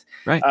offense.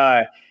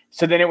 Right.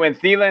 So then it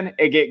went Thielen.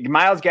 It get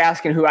Myles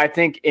Gaskin, who I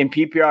think in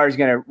PPR is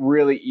going to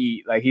really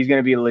eat. Like, he's going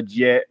to be a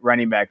legit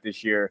running back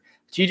this year.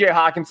 TJ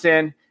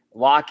Hawkinson,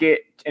 Lockett,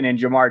 and then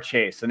Jamar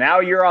Chase. So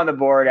now you're on the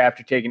board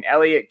after taking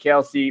Elliott,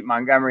 Kelsey,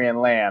 Montgomery, and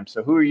Lamb.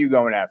 So who are you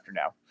going after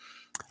now?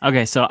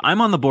 Okay, so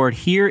I'm on the board.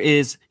 Here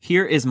is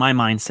my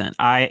mindset.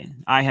 I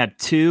had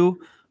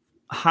 2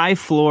 high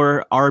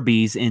floor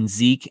RBs in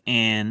Zeke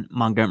and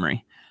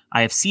Montgomery.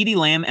 I have CeeDee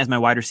Lamb as my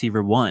wide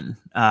receiver 1,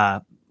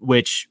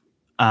 which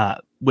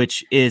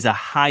is a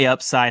high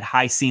upside,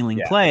 high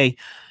ceiling play.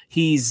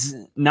 He's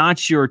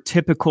not your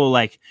typical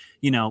a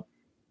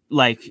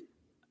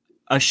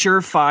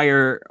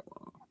surefire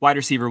wide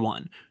receiver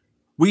 1.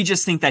 We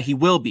just think that he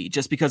will be,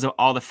 just because of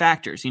all the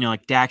factors.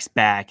 Like Dak's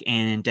back,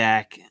 and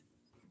Dak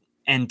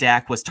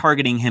was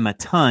targeting him a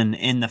ton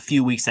in the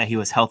few weeks that he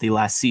was healthy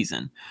last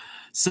season.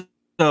 So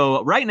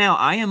right now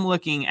I am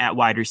looking at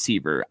wide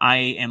receiver. I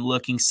am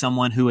looking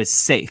someone who is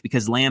safe,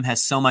 because Lamb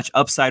has so much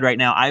upside right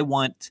now. I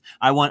want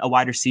a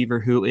wide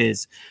receiver who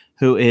is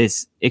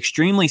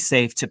extremely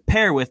safe to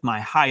pair with my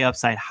high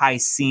upside, high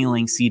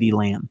ceiling CeeDee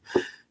Lamb.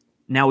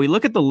 Now we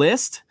look at the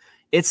list.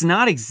 It's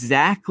not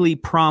exactly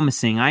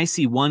promising. I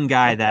see one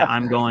guy that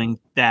I'm going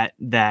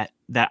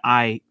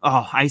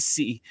I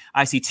see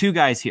 2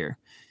 guys here.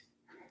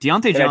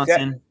 Deontay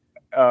Johnson.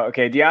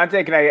 Okay.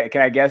 Deontay,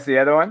 can I guess the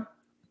other one?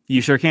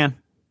 You sure can.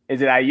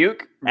 Is it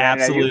Ayuk?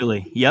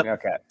 Absolutely. Ayuk? Yep.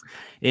 Okay.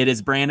 It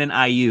is Brandon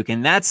Ayuk.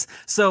 And that's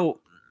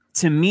so,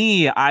 to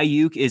me,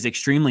 Ayuk is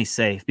extremely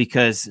safe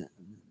because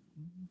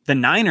the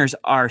Niners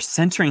are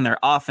centering their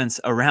offense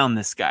around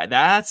this guy.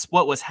 That's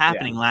what was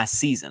happening last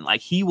season.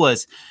 Like, he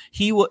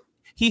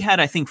had,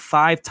 I think,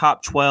 5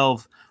 top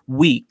 12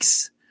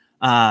 weeks,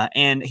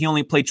 and he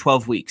only played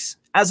 12 weeks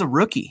as a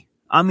rookie.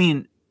 I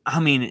mean,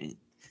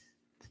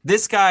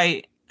 this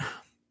guy,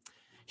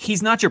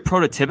 he's not your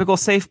prototypical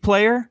safe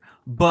player,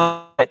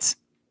 but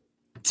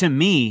to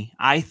me,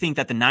 I think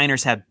that the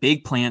Niners have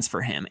big plans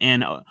for him.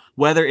 And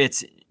whether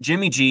it's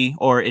Jimmy G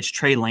or it's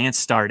Trey Lance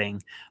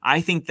starting,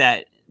 I think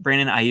that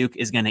Brandon Ayuk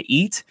is going to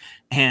eat.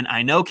 And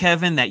I know,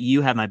 Kevin, that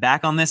you have my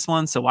back on this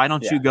one. So why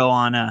don't you go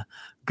on a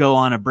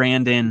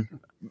Brandon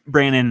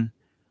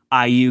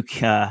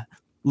Ayuk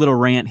little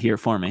rant here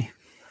for me.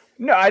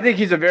 No, I think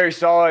he's a very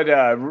solid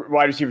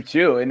wide receiver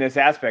too in this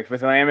aspect.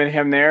 With Lamb and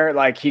him there,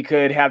 like he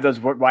could have those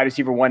wide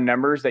receiver 1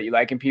 numbers that you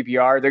like in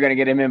PPR. They're going to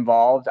get him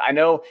involved. I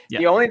know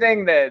the only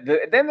thing that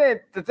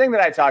the thing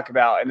that I talk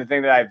about and the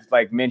thing that I've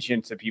like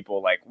mentioned to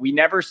people, like we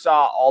never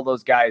saw all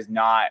those guys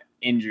not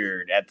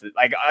injured at the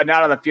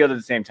not on the field at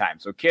the same time.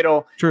 So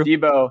Kittle, True.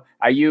 Debo,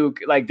 Ayuk,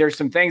 like there's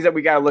some things that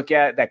we got to look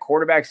at. That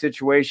quarterback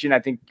situation, I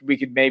think we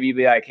could maybe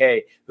be like,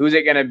 hey, who's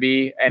it going to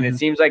be? And it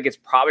seems like it's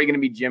probably going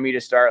to be Jimmy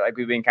to start, like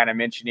we've been kind of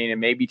mentioning,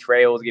 and maybe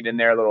Trey will get in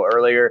there a little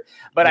earlier.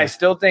 But I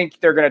still think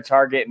they're going to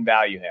target and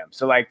value him.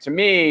 So like to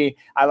me,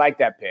 I like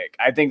that pick.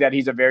 I think that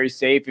he's a very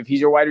safe. If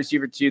he's your wide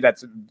receiver 2,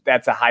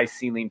 that's a high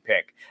ceiling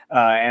pick,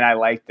 and I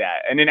like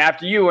that. And then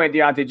after you went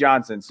Deontay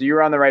Johnson, so you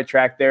were on the right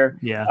track there.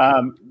 Yeah.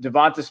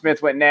 Devonta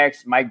Smith went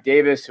next. Mike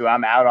Davis, who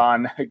I'm out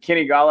on.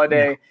 Kenny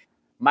Golladay. Yeah.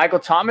 Michael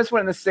Thomas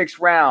went in the 6th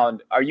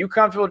round. Are you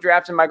comfortable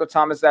drafting Michael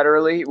Thomas that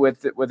early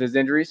with his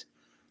injuries?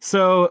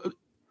 So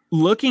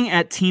looking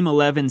at Team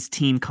 11's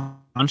team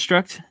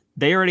construct,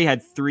 they already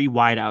had 3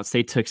 wideouts.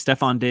 They took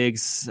Stephon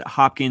Diggs,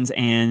 Hopkins,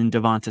 and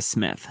Devonta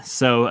Smith.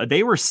 So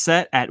they were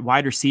set at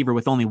wide receiver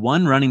with only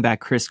 1 running back,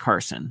 Chris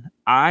Carson.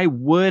 I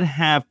would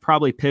have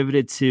probably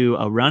pivoted to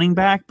a running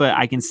back, but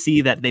I can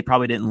see that they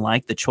probably didn't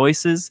like the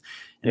choices.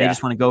 And they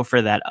just want to go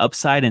for that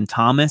upside in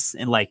Thomas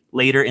and like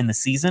later in the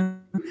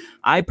season.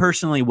 I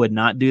personally would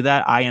not do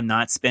that. I am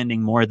not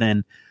spending more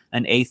than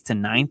an 8th to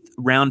 9th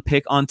round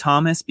pick on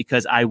Thomas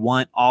because I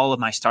want all of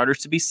my starters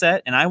to be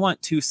set and I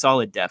want 2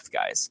 solid depth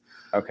guys.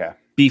 Okay.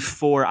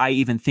 Before I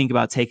even think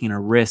about taking a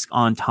risk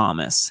on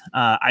Thomas.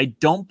 I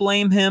don't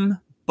blame him,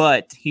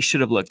 but he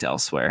should have looked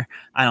elsewhere.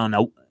 I don't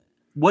know.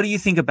 What do you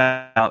think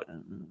about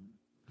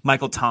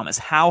Michael Thomas?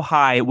 How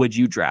high would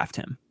you draft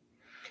him?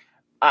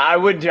 I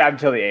wouldn't draft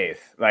until the 8th.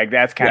 Like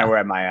that's kind of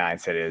where my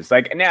mindset is.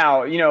 Like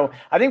now,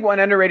 I think one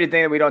underrated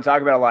thing that we don't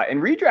talk about a lot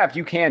in redraft,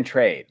 you can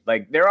trade.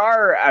 Like there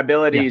are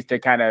abilities to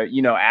kind of,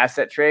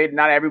 asset trade.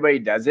 Not everybody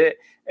does it.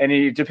 And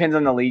it depends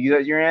on the league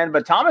that you're in.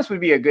 But Thomas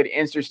would be a good,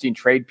 interesting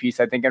trade piece,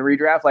 I think, in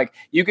redraft. Like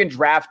you can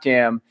draft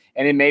him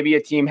and then maybe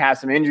a team has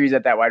some injuries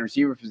at that wide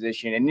receiver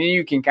position. And then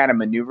you can kind of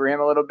maneuver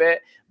him a little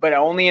bit, but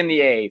only in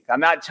the 8th.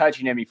 I'm not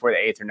touching him before the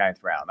 8th or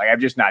 9th round. Like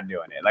I'm just not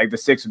doing it. Like the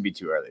 6th would be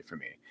too early for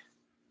me.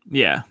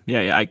 Yeah.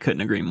 I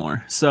couldn't agree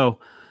more. So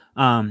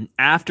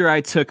after I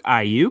took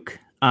Ayuk,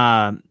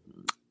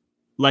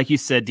 like you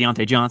said,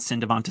 Deontay Johnson,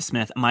 Devonta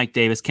Smith, Mike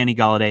Davis, Kenny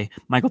Golladay,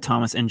 Michael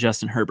Thomas, and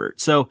Justin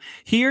Herbert. So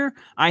here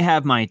I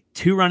have my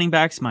 2 running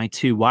backs, my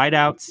 2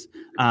 wideouts,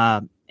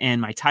 and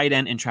my tight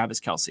end and Travis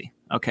Kelce.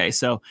 Okay,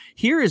 so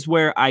here is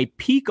where I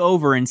peek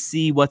over and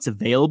see what's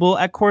available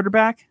at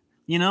quarterback.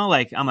 I'm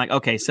like,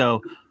 okay,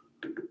 so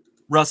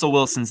Russell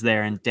Wilson's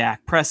there and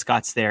Dak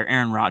Prescott's there.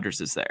 Aaron Rodgers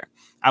is there.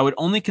 I would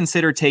only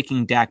consider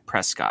taking Dak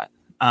Prescott.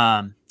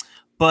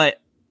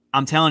 But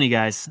I'm telling you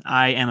guys,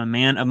 I am a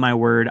man of my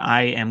word.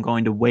 I am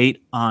going to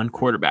wait on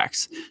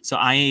quarterbacks. So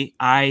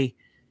I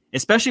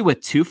especially with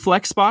 2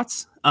 flex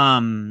spots, I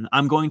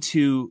am going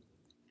to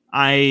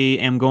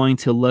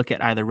look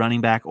at either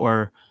running back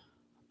or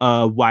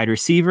a wide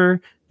receiver.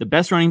 The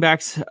best running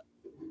backs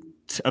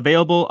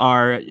available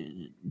are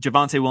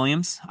Javonte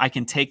Williams. I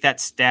can take that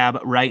stab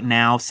right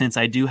now since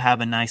I do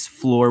have a nice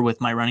floor with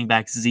my running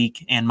backs,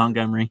 Zeke and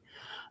Montgomery.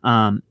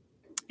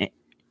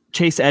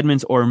 Chase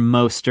Edmonds or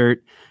Mostert.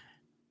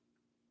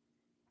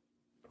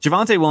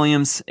 Javonte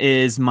Williams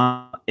is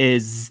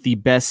the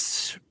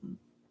best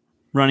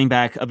running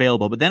back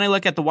available. But then I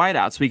look at the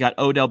wideouts. We got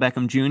Odell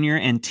Beckham Jr.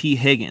 and T.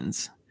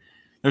 Higgins.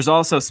 There's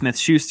also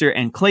Smith-Schuster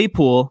and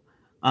Claypool.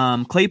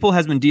 Claypool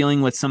has been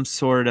dealing with some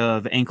sort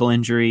of ankle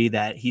injury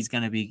that he's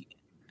going to be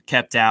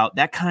kept out.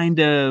 That kind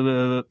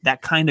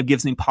of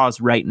gives me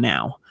pause right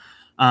now.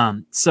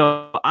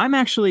 So I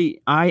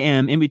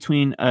am in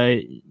between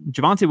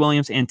Javonte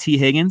Williams and T.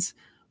 Higgins.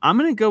 I'm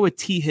going to go with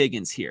T.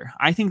 Higgins here.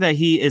 I think that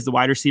he is the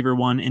wide receiver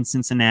 1 in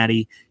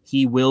Cincinnati.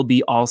 He will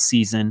be all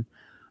season.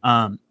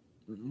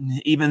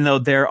 Even though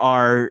there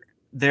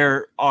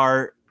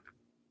are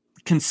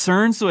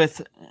concerns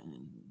with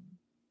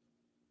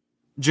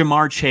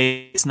Jamar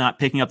Chase not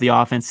picking up the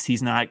offense.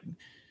 He's not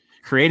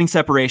creating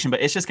separation,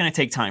 but it's just going to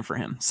take time for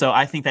him. So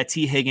I think that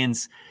T.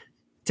 Higgins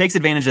takes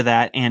advantage of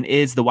that and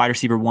is the wide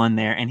receiver 1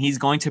 there. And he's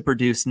going to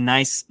produce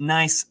nice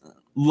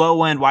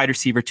low-end wide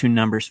receiver 2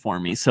 numbers for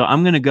me. So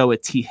I'm going to go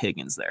with T.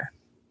 Higgins there.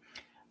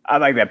 I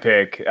like that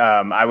pick.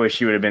 I wish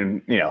he would have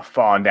been,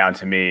 falling down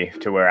to me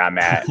to where I'm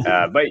at.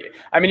 But,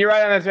 you're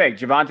right on that pick.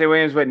 Javonte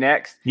Williams went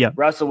next. Yep.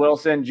 Russell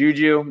Wilson,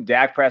 Juju,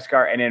 Dak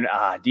Prescott, and then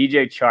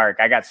DJ Chark.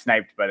 I got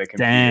sniped by the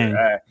computer.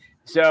 Dang.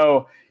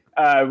 So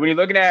when you're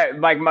looking at,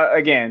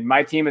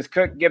 my team is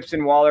Cook,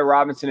 Gibson, Waller,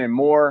 Robinson, and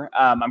Moore.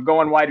 I'm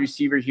going wide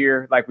receiver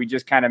here, like we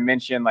just kind of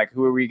mentioned, like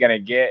who are we going to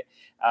get?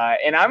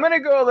 And I'm going to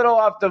go a little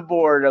off the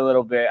board a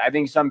little bit. I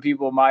think some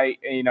people might,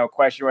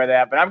 question where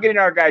that, but I'm getting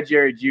our guy,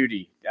 Jerry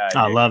Jeudy.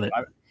 I love it.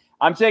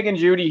 I'm taking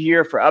Jeudy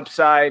here for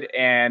upside,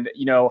 and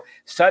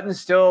Sutton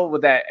still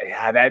with that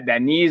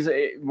knees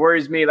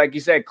worries me. Like you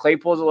said,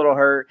 Claypool's a little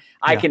hurt.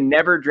 I can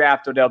never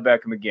draft Odell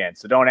Beckham again,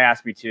 so don't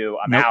ask me to.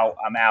 I'm out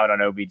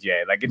on OBJ.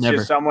 Like it's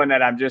just someone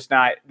that I'm just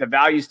not. The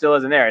value still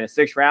isn't there in the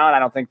 6th round. I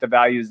don't think the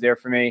value is there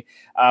for me.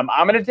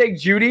 I'm going to take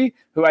Jeudy,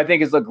 who I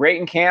think has looked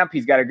great in camp.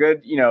 He's got a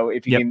good,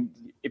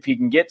 if he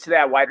can get to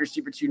that wide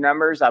receiver 2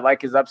 numbers, I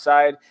like his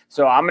upside.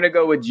 So I'm going to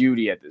go with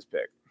Jeudy at this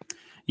pick.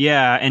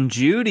 Yeah, and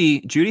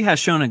Jeudy has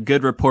shown a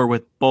good rapport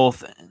with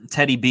both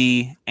Teddy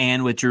B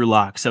and with Drew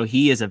Lock. So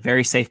he is a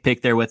very safe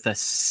pick there with a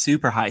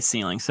super high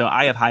ceiling. So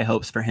I have high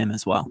hopes for him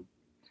as well.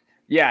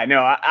 Yeah,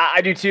 no, I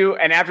do too.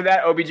 And after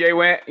that, OBJ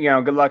went,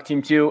 good luck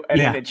team 2.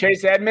 And then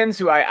Chase Edmonds,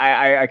 who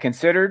I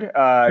considered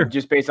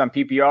just based on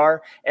PPR.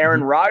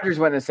 Aaron Rodgers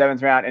went in the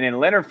 7th round. And then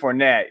Leonard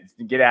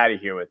Fournette, get out of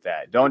here with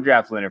that. Don't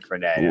draft Leonard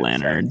Fournette in the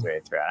 7th or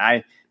 8th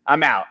round.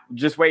 I'm out.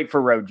 Just wait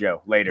for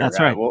Rojo later. That's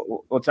right.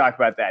 We'll talk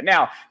about that.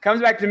 Now, comes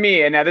back to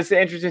me, and now this is an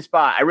interesting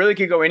spot. I really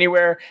could go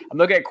anywhere. I'm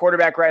looking at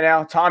quarterback right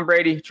now. Tom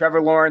Brady,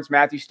 Trevor Lawrence,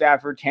 Matthew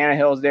Stafford,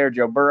 Tannehill's there,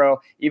 Joe Burrow,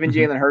 even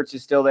Jalen Hurts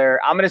is still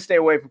there. I'm going to stay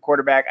away from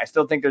quarterback. I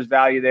still think there's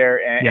value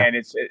there, and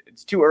it's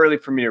too early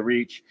for me to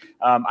reach.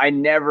 I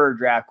never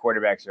draft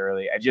quarterbacks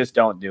early. I just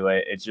don't do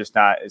it. It's just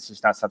not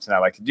something I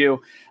like to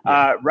do.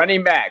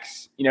 Running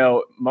backs,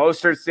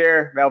 Mostert's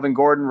there, Melvin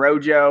Gordon,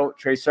 Rojo,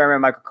 Trey Sermon,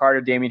 Michael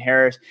Carter, Damian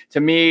Harris. To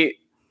me,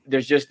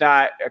 there's just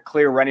not a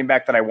clear running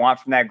back that I want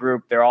from that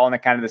group. They're all in the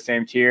kind of the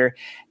same tier.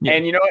 Yeah.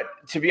 And you know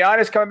what? To be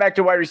honest, coming back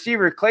to wide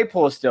receiver,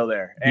 Claypool is still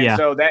there. And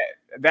so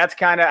that's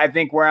kind of, I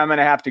think, where I'm going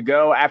to have to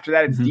go. After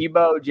that, it's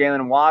Debo,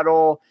 Jalen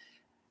Waddle.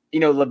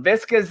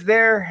 LaVisca's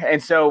there.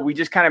 And so we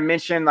just kind of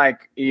mentioned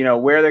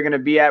where they're going to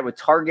be at with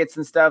targets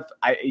and stuff.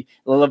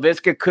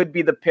 LaVisca could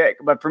be the pick,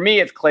 but for me,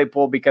 it's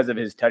Claypool because of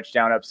his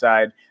touchdown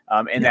upside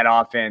in that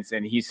offense.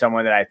 And he's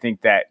someone that I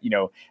think that,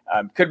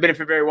 could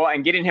benefit very well.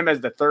 And getting him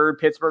as the 3rd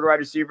Pittsburgh wide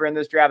receiver in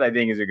this draft, I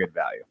think is a good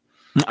value.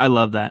 I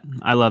love that.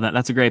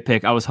 That's a great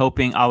pick. I was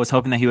hoping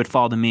that he would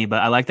fall to me,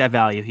 but I like that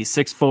value. He's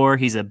 6'4".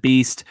 He's a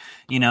beast.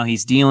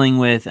 He's dealing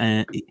with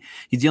an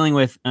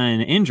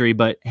injury,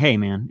 but hey,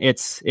 man,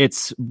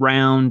 it's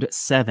round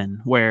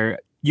 7 where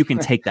you can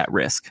take that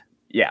risk.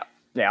 Yeah,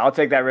 I'll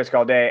take that risk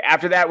all day.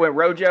 After that went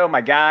Rojo,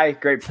 my guy,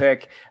 great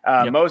pick.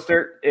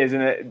 Mostert is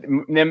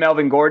then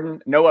Melvin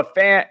Gordon, Noah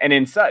Fant, and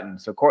then Sutton.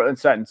 So Cortland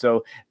Sutton.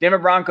 So Denver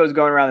Broncos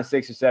going around the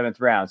 6th or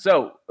 7th round.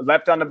 So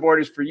left on the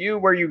board is for you.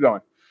 Where are you going?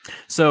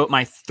 So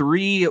my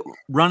 3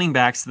 running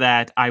backs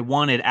that I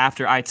wanted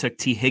after I took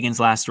T. Higgins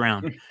last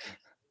round,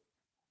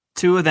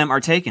 2 of them are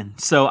taken.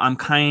 So I'm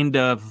kind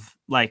of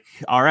like,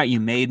 all right, you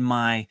made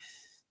my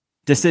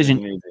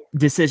decision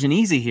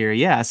easy here.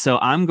 Yeah. So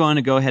I'm going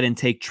to go ahead and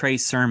take Trey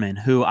Sermon,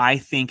 who I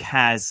think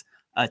has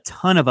a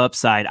ton of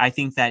upside. I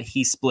think that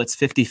he splits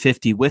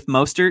 50-50 with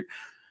Mostert.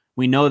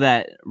 We know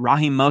that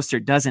Raheem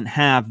Mostert doesn't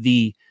have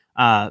the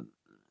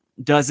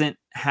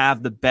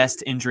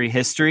best injury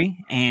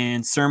history,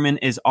 and Sermon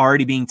is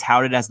already being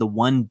touted as the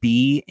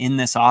 1B in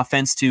this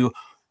offense to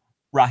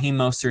Raheem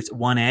Mostert's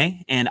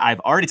 1A. And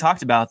I've already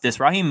talked about this.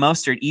 Raheem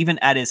Mostert, even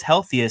at his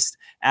healthiest,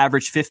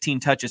 averaged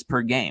 15 touches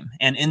per game.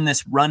 And in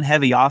this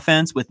run-heavy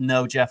offense with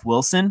no Jeff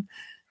Wilson,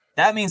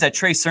 that means that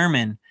Trey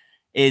Sermon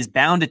is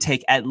bound to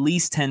take at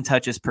least 10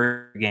 touches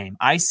per game.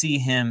 I see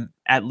him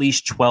at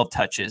least 12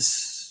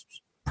 touches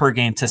per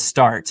game to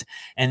start.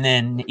 And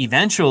then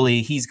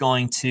eventually he's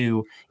going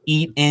to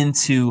eat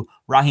into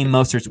Raheem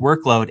Mostert's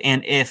workload.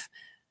 And if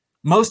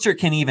Mostert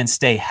can even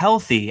stay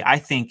healthy, I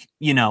think,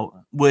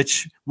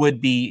 which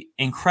would be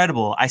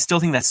incredible. I still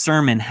think that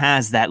Sermon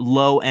has that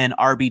low-end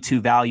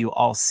RB2 value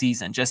all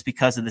season just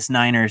because of this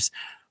Niners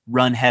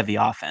run-heavy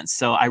offense.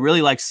 So I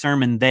really like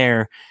Sermon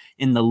there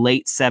in the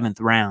late 7th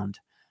round.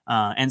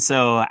 And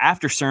so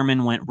after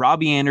Sermon went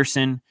Robbie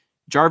Anderson,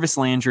 Jarvis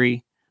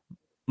Landry,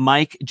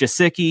 Mike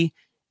Gesicki,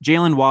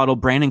 Jalen Waddle,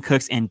 Brandon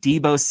Cooks, and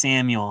Deebo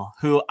Samuel,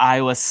 who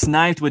I was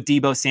sniped with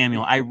Deebo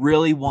Samuel. I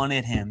really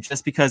wanted him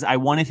just because I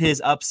wanted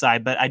his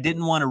upside, but I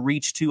didn't want to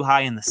reach too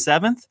high in the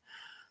 7th.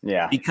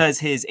 Yeah, because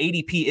his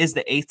ADP is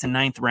the 8th to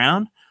 9th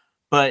round,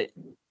 but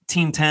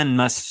Team 10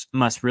 must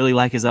really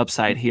like his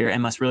upside here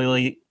and must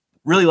really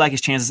like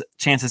his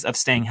chances of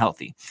staying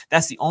healthy.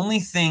 That's the only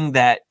thing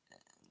that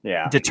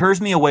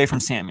deters me away from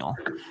Samuel.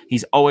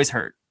 He's always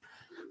hurt,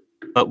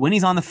 but when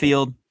he's on the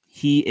field,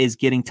 he is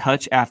getting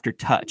touch after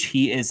touch.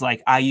 He is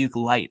like Ayuk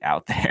light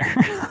out there.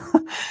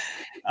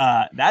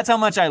 That's how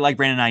much I like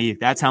Brandon Ayuk.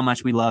 That's how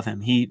much we love him.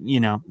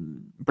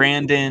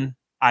 Brandon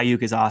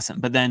Ayuk is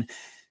awesome. But then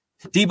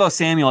Deebo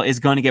Samuel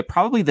is going to get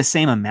probably the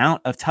same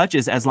amount of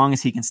touches as long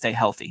as he can stay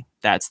healthy.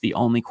 That's the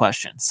only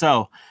question.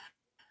 So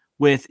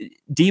with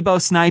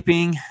Deebo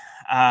sniping,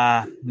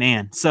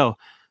 so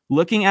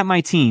looking at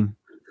my team,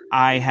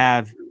 I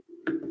have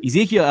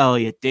Ezekiel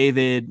Elliott,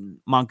 David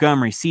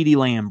Montgomery, CeeDee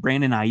Lamb,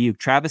 Brandon Ayuk,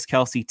 Travis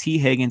Kelce, T.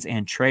 Higgins,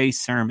 and Trey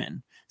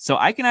Sermon. So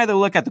I can either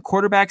look at the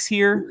quarterbacks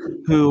here,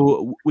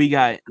 who we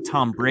got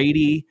Tom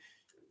Brady,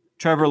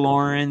 Trevor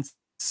Lawrence,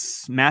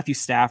 Matthew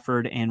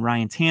Stafford, and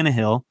Ryan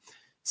Tannehill.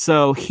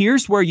 So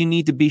here's where you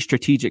need to be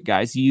strategic,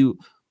 guys.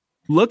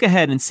 look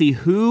ahead and see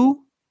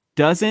who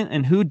doesn't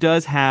and who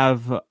does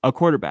have a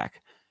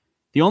quarterback.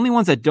 The only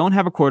ones that don't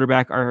have a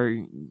quarterback are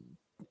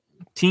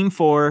Team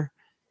 4,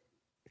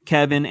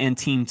 Kevin, and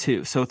Team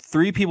 2. So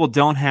 3 people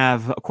don't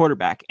have a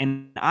quarterback.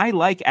 And I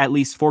like at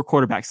least 4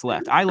 quarterbacks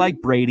left. I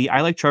like Brady.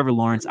 I like Trevor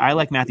Lawrence. I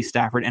like Matthew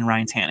Stafford and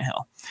Ryan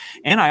Tannehill.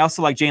 And I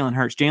also like Jalen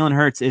Hurts. Jalen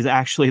Hurts is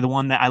actually the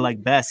one that I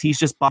like best. He's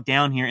just bogged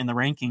down here in the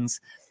rankings.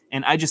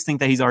 And I just think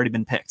that he's already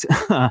been picked.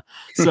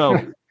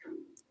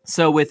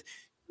 So with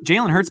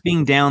Jalen Hurts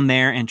being down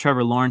there and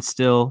Trevor Lawrence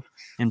still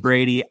and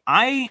Brady,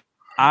 I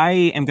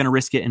am going to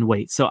risk it and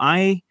wait. So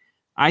I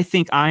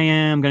think I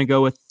am going to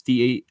go with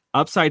the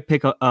upside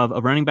pick of a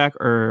running back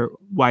or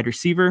wide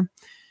receiver.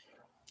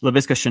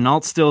 Laviska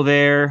Shenault's still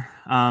there.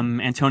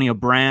 Antonio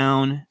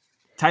Brown.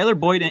 Tyler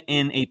Boyd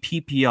in a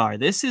PPR.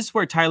 This is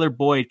where Tyler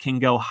Boyd can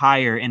go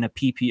higher in a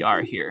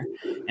PPR here.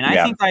 And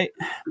I think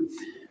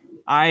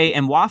I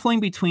am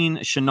waffling between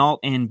Shenault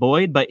and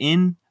Boyd, but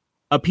in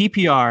a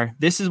PPR,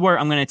 this is where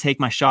I'm going to take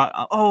my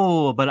shot.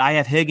 Oh, but I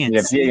have Higgins. You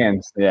have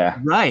Higgins, yeah.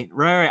 Right.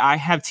 I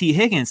have T.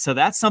 Higgins. So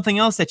that's something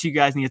else that you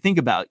guys need to think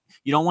about.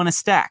 You don't want to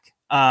stack.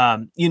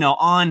 You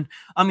want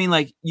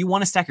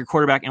to stack your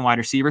quarterback and wide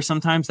receiver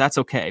sometimes. That's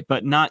okay,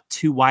 but not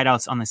 2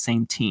 wideouts on the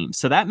same team.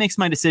 So that makes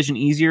my decision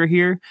easier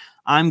here.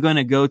 I'm going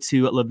to go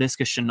to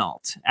Laviska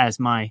Shenault as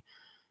my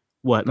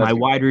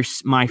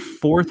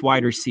 4th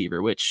wide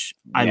receiver, which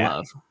I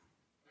love.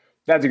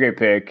 That's a great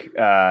pick.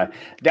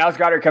 Dallas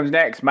Goedert comes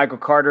next. Michael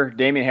Carter,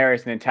 Damian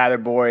Harris, and then Tyler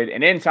Boyd,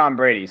 and then Tom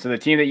Brady. So the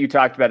team that you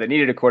talked about that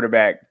needed a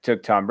quarterback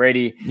took Tom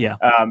Brady. Yeah.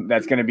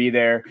 That's going to be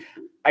there.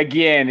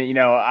 Again,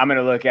 I'm going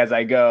to look as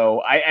I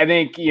go. I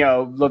think,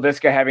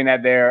 Laviska having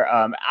that there.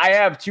 I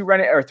have 3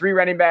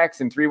 running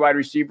backs and 3 wide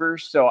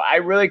receivers. So I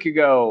really could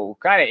go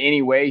kind of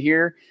any way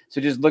here.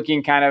 So just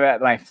looking kind of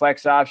at my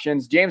flex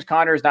options. James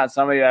Conner is not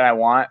somebody that I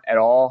want at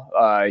all.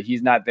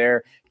 He's not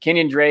there.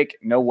 Kenyon Drake,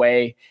 no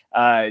way.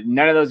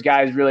 None of those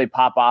guys really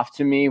pop off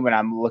to me when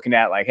I'm looking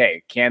at like,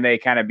 hey, can they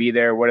kind of be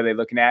there? What are they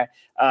looking at?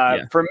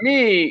 For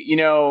me,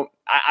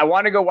 I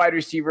want to go wide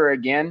receiver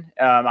again.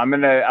 I'm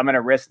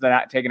gonna risk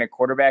not taking a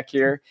quarterback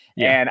here,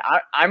 and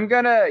I'm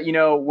gonna,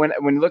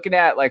 when looking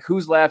at like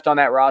who's left on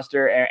that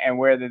roster and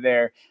where they're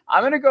there,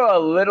 I'm gonna go a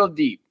little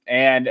deep.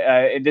 And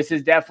this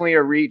is definitely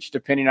a reach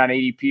depending on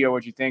ADP or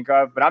what you think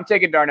of, but I'm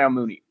taking Darnell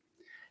Mooney.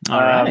 All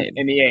right.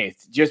 In the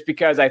 8th, just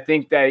because I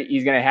think that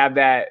he's going to have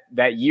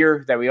that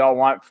year that we all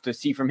want to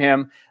see from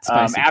him.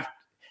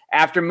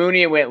 After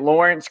Mooney, it went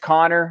Lawrence,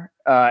 Connor,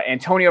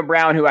 Antonio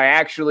Brown, who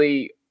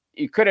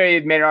you could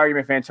have made an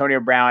argument for Antonio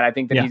Brown. I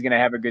think that he's going to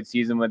have a good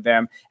season with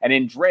them. And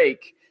then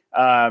Drake.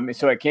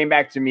 So it came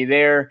back to me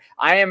there.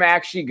 I am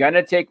actually going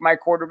to take my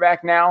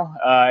quarterback now.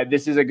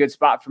 This is a good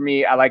spot for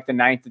me. I like the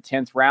 9th to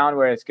 10th round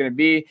where it's going to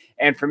be.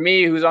 And for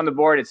me, who's on the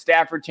board, it's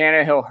Stafford,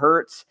 Tannehill,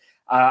 Hurts.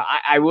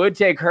 I would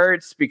take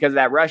Hurts because of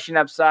that rushing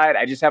upside.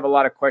 I just have a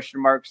lot of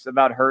question marks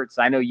about Hurts.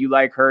 I know you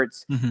like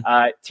Hurts. Mm-hmm.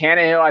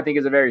 Tannehill, I think,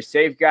 is a very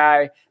safe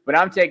guy, but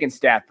I'm taking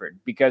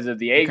Stafford because of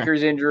the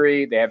Akers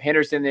injury. They have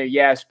Henderson there,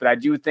 yes, but I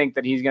do think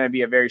that he's going to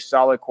be a very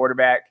solid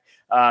quarterback.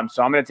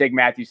 So I'm going to take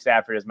Matthew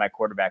Stafford as my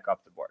quarterback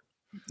off the board.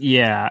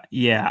 Yeah.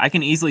 I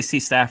can easily see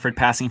Stafford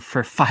passing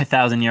for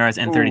 5,000 yards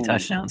and 30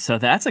 touchdowns. So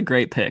that's a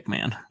great pick,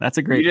 man. That's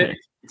a great pick.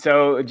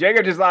 So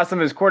Jacob just lost some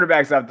of his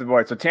quarterbacks off the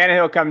board. So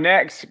Tannehill come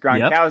next,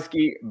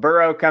 Gronkowski,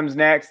 Burrow comes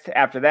next.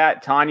 After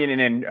that, Tanyan, and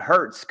then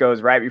Hurts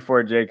goes right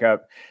before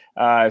Jacob.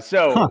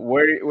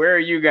 Where are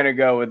you going to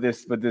go with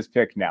this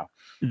pick now?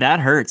 That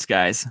hurts,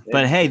 guys.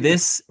 But hey,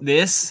 this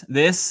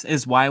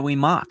is why we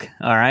mock.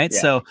 All right. Yeah.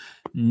 So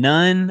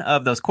none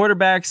of those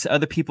quarterbacks.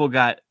 Other people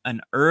got an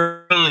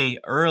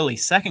early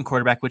second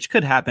quarterback, which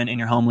could happen in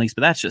your home leagues,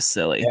 but that's just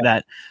silly.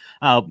 Yeah.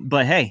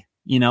 But hey,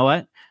 you know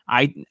what?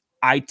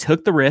 I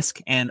took the risk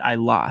and I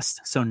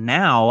lost. So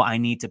now I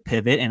need to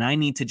pivot and I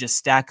need to just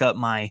stack up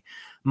my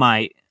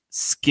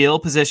skill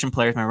position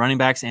players, my running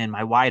backs and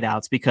my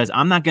wideouts, because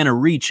I'm not going to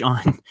reach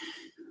on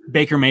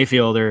Baker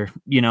Mayfield or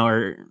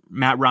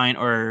Matt Ryan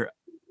or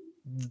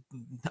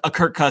a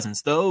Kirk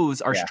Cousins. Those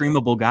are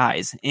streamable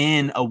guys.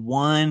 In a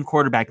 1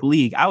 quarterback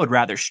league, I would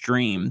rather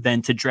stream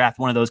than to draft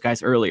one of those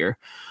guys earlier.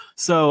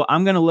 So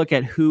I'm going to look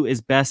at who is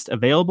best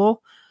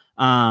available.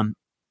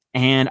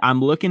 And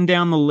I'm looking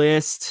down the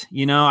list,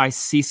 I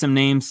see some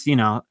names,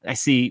 I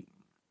see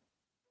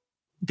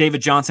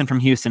David Johnson from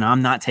Houston.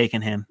 I'm not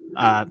taking him.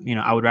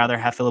 I would rather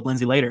have Phillip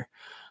Lindsay later.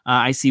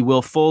 I see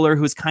Will Fuller,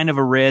 who's kind of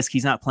a risk.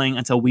 He's not playing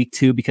until week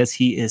 2 because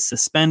he is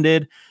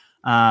suspended.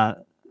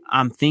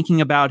 I'm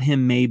thinking about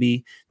him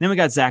maybe. Then we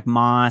got Zach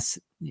Moss,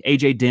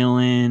 AJ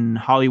Dillon,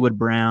 Hollywood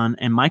Brown,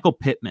 and Michael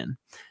Pittman.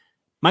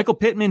 Michael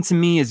Pittman to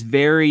me is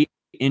very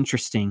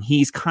interesting.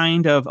 He's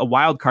kind of a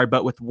wild card,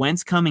 but with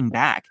Wentz coming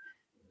back,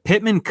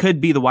 Pittman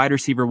could be the wide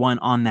receiver 1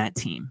 on that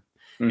team.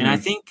 Mm-hmm. And I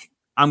think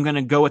I'm going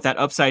to go with that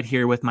upside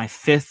here with my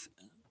 5th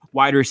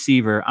wide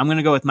receiver. I'm going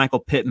to go with Michael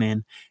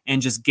Pittman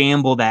and just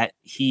gamble that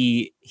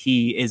he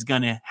is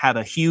going to have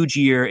a huge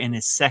year in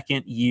his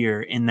second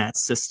year in that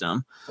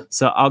system.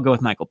 So I'll go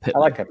with Michael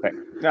Pittman. I like that pick.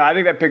 No, I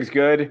think that pick's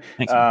good.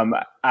 Thanks,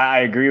 I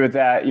agree with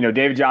that.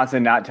 David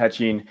Johnson not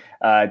touching.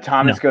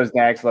 Thomas goes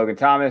next. Logan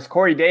Thomas.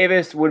 Corey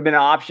Davis would have been an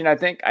option, I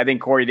think. I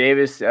think Corey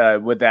Davis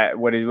with that,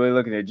 what is really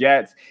looking at the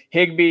Jets.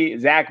 Higbee,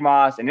 Zach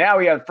Moss. And now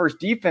we have first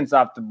defense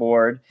off the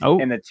board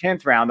in the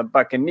 10th round, the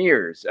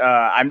Buccaneers.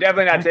 I'm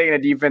definitely not taking a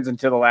defense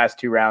until the last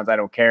 2 rounds. I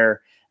don't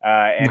care.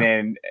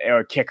 Then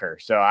or kicker.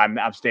 So I'm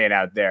staying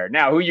out there.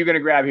 Now, who are you going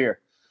to grab here?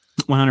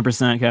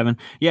 100%, Kevin.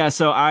 Yeah,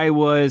 so I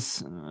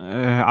was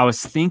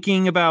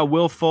thinking about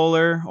Will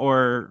Fuller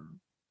or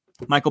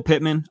Michael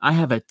Pittman. I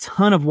have a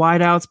ton of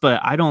wideouts, but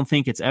I don't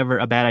think it's ever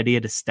a bad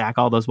idea to stack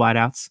all those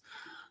wideouts.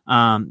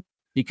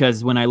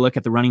 Because when I look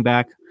at the running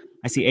back,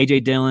 I see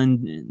A.J.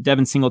 Dillon,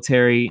 Devin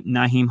Singletary,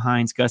 Nyheim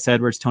Hines, Gus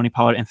Edwards, Tony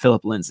Pollard, and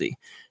Phillip Lindsay.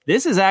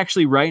 This is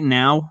actually right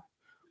now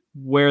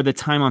where the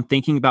time I'm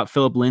thinking about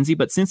Phillip Lindsay,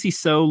 but since he's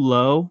so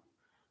low,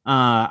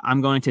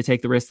 I'm going to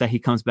take the risk that he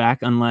comes back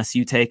unless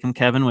you take him,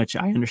 Kevin, which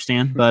I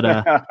understand, but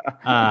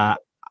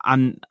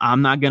I'm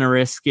not going to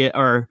risk it,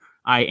 or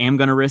I am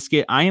going to risk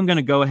it. I am going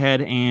to go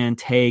ahead and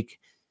take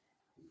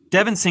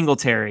Devin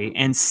Singletary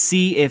and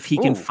see if he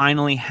can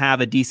finally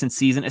have a decent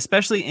season,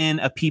 especially in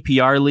a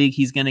PPR league.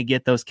 He's going to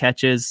get those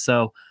catches.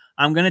 So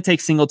I'm going to take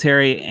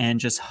Singletary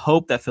and just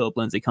hope that Phillip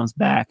Lindsay comes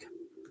back.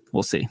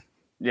 We'll see.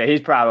 Yeah,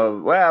 he's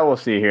probably, we'll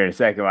see here in a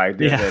second why I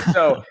did this.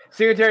 So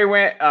Singletary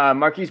went,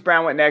 Marquise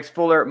Brown went next,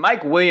 Fuller.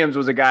 Mike Williams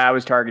was a guy I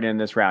was targeting in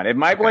this round. If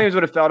Mike Williams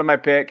would have fell to my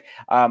pick,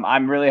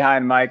 I'm really high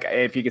on Mike.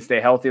 If he could stay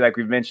healthy, like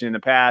we've mentioned in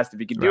the past, if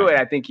he could do it,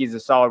 I think he's a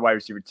solid wide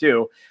receiver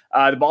too.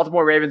 The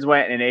Baltimore Ravens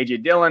went and A.J.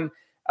 Dillon.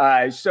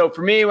 So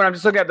for me, when I'm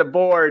just looking at the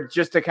board,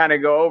 just to kind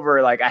of go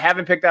over, like I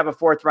haven't picked up a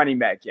 4th running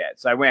back yet.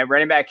 So I went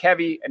running back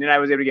heavy, and then I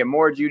was able to get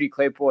more Judy,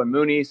 Claypool, and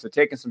Mooney. So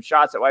taking some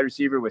shots at wide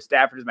receiver with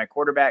Stafford as my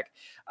quarterback.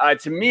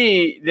 To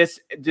me,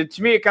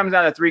 it comes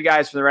down to 3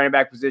 guys from the running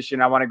back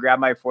position. I want to grab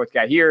my 4th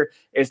guy here.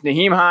 It's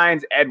Nyheim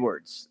Hines,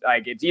 Edwards.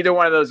 Like it's either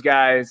one of those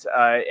guys.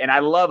 And I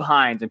love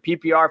Hines in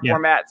PPR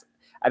formats.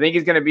 I think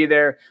he's going to be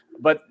there.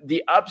 But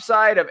the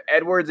upside of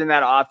Edwards in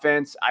that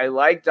offense, I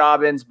like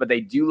Dobbins, but they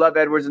do love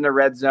Edwards in the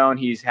red zone.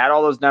 He's had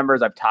all those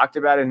numbers. I've talked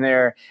about in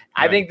there.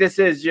 Right. I think this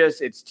is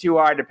it's too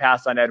hard to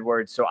pass on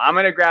Edwards. So I'm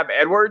going to grab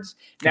Edwards.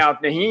 Now, if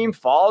Nyheim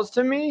falls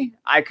to me,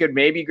 I could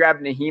maybe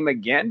grab Nyheim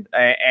again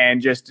and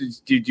just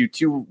do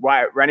 2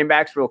 running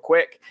backs real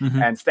quick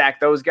and stack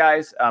those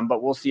guys.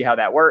 But we'll see how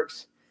that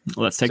works.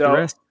 Let's take the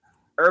rest.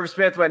 Irv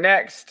Smith went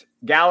next.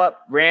 Gallup,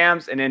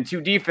 Rams, and then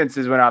 2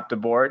 defenses went off the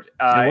board.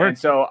 And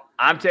so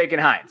I'm taking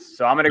Hines.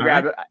 So I'm going to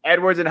grab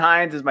Edwards and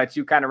Hines as my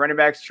 2 kind of running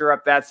backs, sure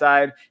up that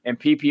side. And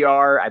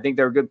PPR, I think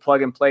they're good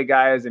plug-and-play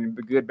guys and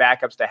good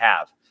backups to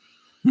have.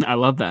 I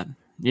love that.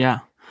 Yeah.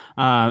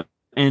 And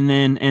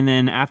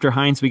then after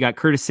Hines, we got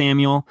Curtis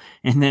Samuel.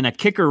 And then a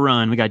kicker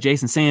run. We got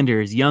Jason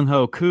Sanders,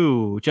 Young-Ho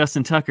Koo,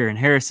 Justin Tucker, and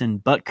Harrison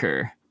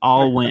Butker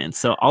all win.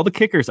 So all the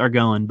kickers are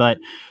going. But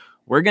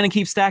we're going to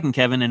keep stacking,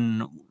 Kevin,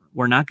 and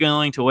we're not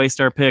going to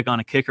waste our pick on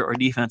a kicker or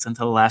defense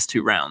until the last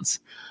 2 rounds.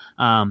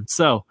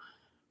 So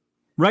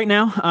right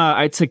now,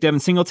 I took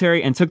Devin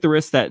Singletary and took the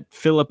risk that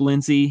Phillip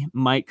Lindsay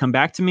might come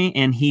back to me,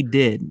 and he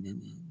did.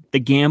 The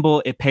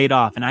gamble, it paid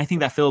off. And I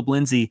think that Phillip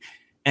Lindsay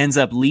ends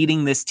up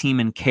leading this team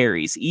in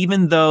carries.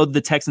 Even though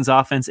the Texans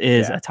offense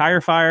is a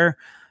tire fire,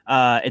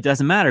 it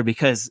doesn't matter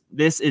because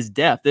this is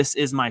depth. This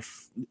is my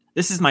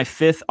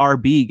 5th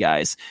RB,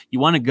 guys. You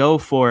want to go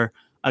for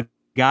a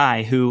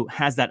guy who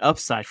has that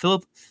upside.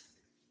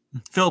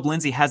 Phillip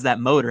Lindsay has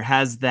that motor,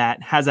 has that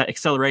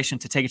acceleration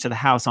to take it to the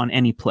house on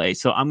any play.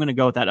 So I'm going to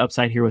go with that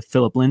upside here with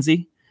Phillip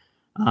Lindsay.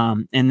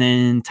 And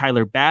then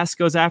Tyler Bass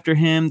goes after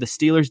him, the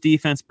Steelers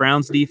defense,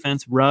 Browns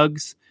defense,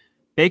 Ruggs,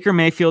 Baker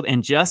Mayfield,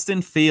 and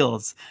Justin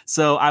Fields.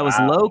 So I was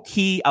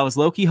low-key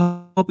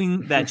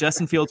hoping that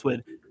Justin Fields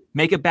would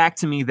make it back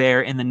to me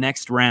there in the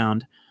next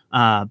round.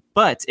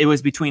 But it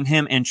was between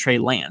him and Trey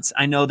Lance.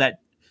 I know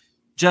that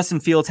Justin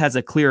Fields has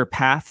a clearer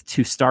path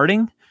to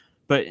starting,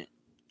 but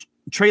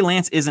Trey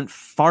Lance isn't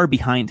far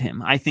behind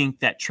him. I think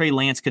that Trey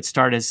Lance could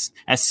start as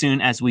soon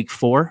as week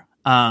 4.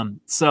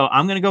 So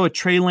I'm going to go with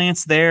Trey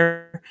Lance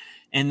there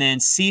and then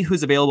see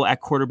who's available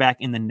at quarterback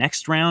in the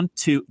next round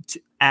to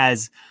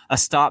as a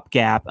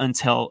stopgap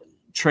until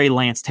Trey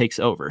Lance takes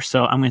over.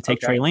 So I'm going to take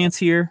Trey Lance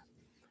here.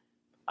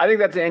 I think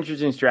that's an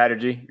interesting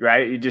strategy,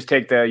 right? You just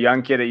take the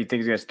young kid that you think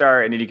is going to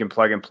start, and then you can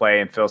plug and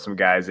play and fill some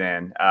guys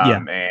in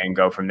and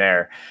go from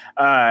there.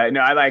 No,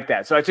 I like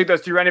that. So I took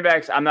those 2 running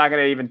backs. I'm not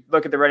going to even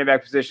look at the running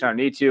back position. I don't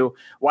need to.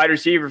 Wide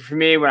receiver for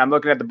me, when I'm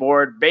looking at the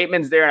board,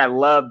 Bateman's there, and I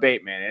love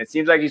Bateman. And it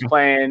seems like he's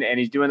playing and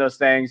he's doing those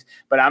things,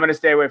 but I'm going to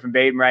stay away from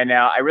Bateman right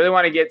now. I really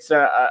want to get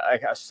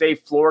a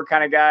safe floor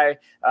kind of guy.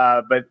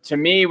 But to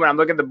me, when I'm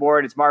looking at the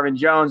board, it's Marvin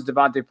Jones,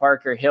 Devontae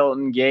Parker,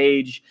 Hilton,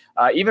 Gage,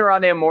 even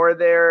Rondé Moore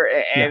there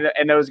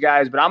and those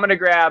guys. But I'm going to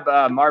grab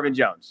Marvin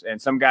Jones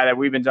and some guy that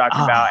we've been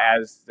talking about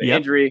as the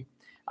injury.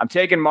 I'm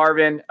taking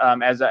Marvin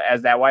as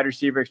that wide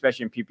receiver,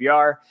 especially in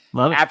PPR.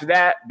 After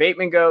that,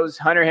 Bateman goes,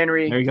 Hunter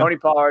Henry, Tony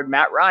Pollard,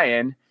 Matt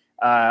Ryan.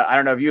 I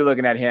don't know if you're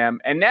looking at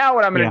him. And now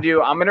what I'm going to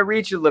do, I'm going to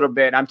reach a little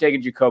bit. And I'm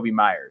taking Jacoby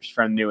Myers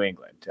from New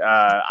England.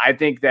 I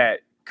think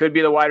that could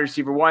be the wide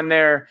receiver one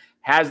there,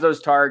 has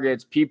those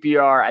targets,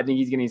 PPR. I think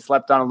he's getting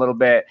slept on a little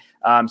bit.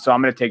 So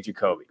I'm going to take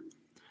Jacoby.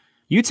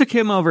 You took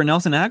him over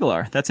Nelson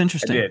Aguilar. That's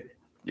interesting. I did.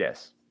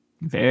 Yes.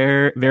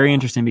 Very, very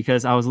interesting,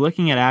 because I was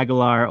looking at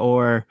Aguilar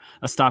or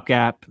a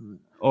stopgap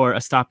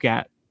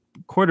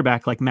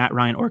quarterback like Matt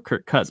Ryan or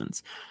Kirk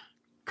Cousins.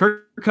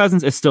 Kirk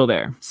Cousins is still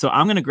there. So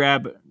I'm going to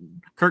grab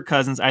Kirk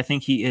Cousins. I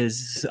think he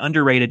is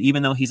underrated,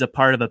 even though he's a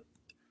part of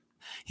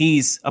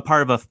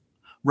a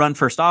run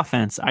first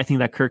offense. I think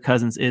that Kirk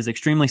Cousins is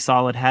extremely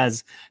solid,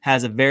 has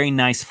a very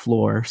nice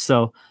floor.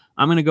 So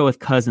I'm going to go with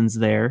Cousins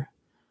there.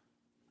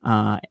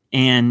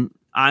 And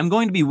I'm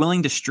going to be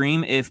willing to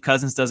stream if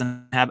Cousins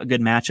doesn't have a good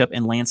matchup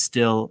and Lance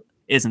still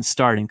isn't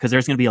starting, because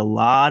there's going to be a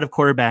lot of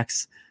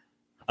quarterbacks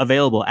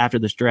available after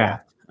this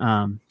draft.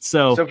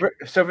 So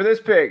for this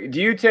pick, do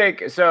you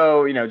take,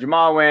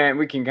 Jamal went,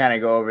 we can kind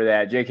of go over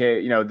that,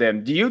 JK,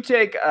 them, do you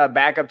take a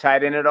backup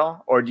tight end at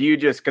all? Or do you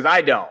just, cause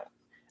I don't,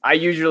 I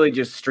usually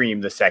just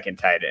stream the second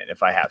tight end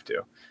if I have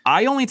to.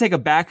 I only take a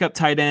backup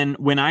tight end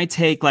when I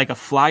take like a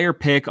flyer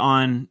pick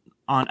on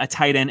a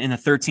tight end in the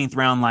 13th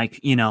round,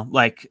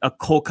 like a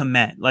Cole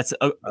Kmet.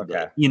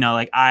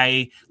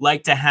 I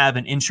like to have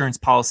an insurance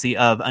policy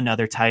of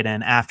another tight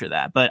end after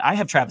that, but I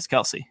have Travis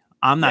Kelce.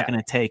 I'm not going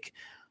to take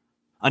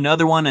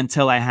another one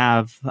until I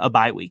have a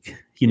bye week,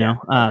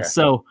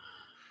 So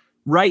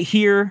right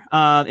here,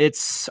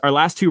 it's our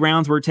last two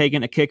rounds. We're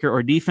taking a kicker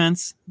or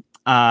defense.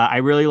 I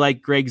really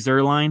like Greg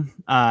Zuerlein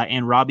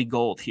and Robbie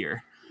Gould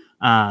here.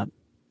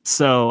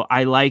 So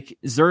I like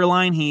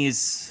Zuerlein.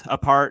 He's a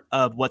part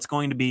of what's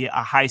going to be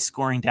a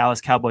high-scoring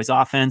Dallas Cowboys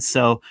offense.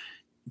 So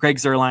Greg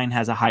Zuerlein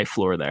has a high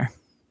floor there.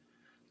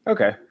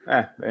 Okay.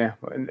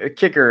 A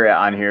kicker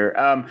on here.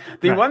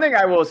 One thing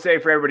I will say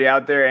for everybody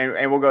out there,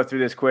 and we'll go through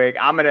this quick,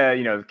 I'm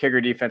going to,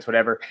 kicker, defense,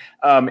 whatever,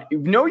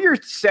 know your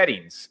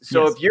settings.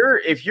 So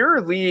if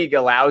your league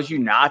allows you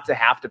not to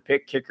have to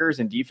pick kickers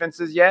and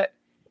defenses yet,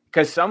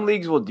 because some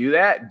leagues will do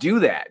that.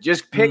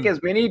 Just pick as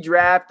many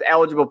draft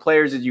eligible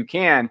players as you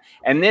can,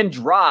 and then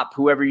drop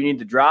whoever you need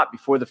to drop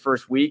before the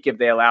first week if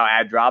they allow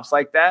ad drops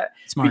like that.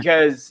 Smart.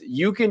 Because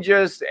you can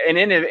just, and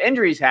then if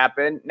injuries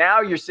happen,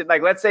 now you're sitting,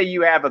 like, let's say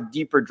you have a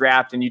deeper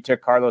draft and you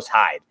took Carlos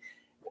Hyde.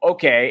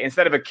 Okay,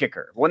 instead of a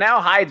kicker. Well, now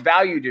Hyde's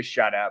value just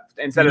shut up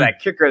instead of that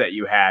kicker that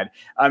you had.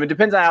 It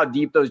depends on how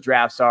deep those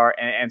drafts are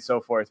and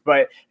so forth.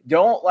 But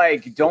don't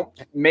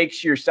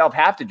make yourself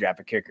have to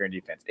draft a kicker in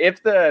defense.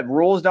 If the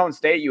rules don't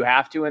state you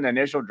have to in the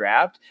initial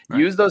draft,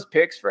 use those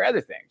picks for other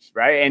things,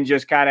 right? And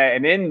just kind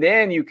of, and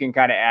then you can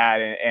kind of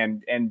add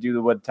and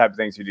do what type of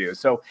things you do.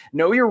 So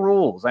know your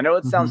rules. I know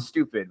it sounds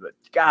stupid, but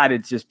God,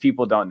 it's just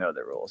people don't know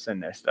the rules in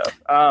their stuff.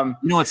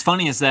 What's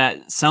funny is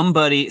that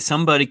somebody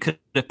could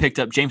have picked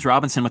up James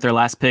Robinson with their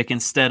last pick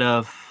instead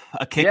of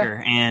a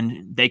kicker,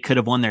 and they could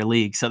have won their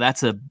league. So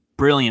that's a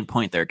brilliant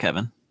point there,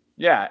 Kevin.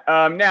 Yeah.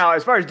 Now,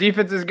 as far as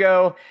defenses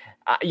go,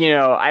 I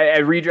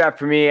redraft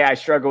for me, I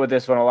struggle with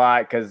this one a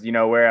lot because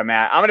where I'm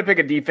at. I'm going to pick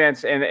a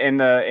defense in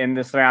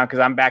this round because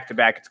I'm back to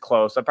back. It's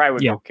close. I probably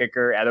would go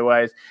kicker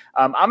otherwise.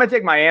 I'm going to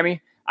take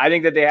Miami. I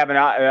think that they have an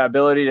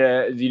ability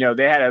to,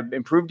 they had an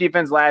improved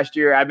defense last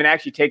year. I've been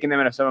actually taking them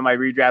in some of my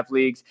redraft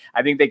leagues.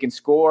 I think they can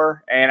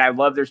score, and I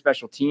love their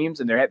special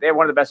teams, and they have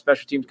one of the best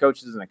special teams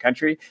coaches in the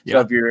country. So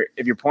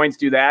if your points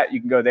do that,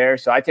 you can go there.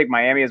 So I take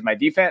Miami as my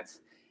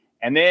defense.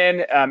 And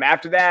then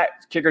after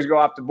that, kickers go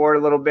off the board a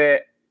little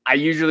bit. I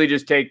usually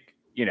just take,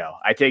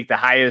 I take the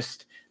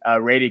highest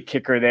rated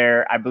kicker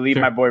there. I believe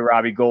my boy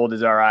Robbie Gould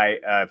is all right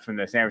from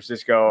the San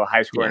Francisco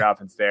high scoring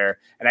offense there.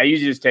 And I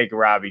usually just take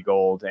Robbie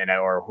Gould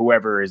or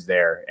whoever is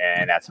there,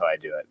 and that's how I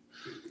do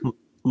it.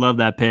 Love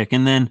that pick.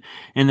 And then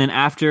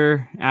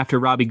after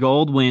Robbie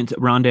Gould went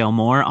Rondale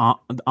Moore,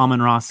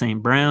 Amon-Ra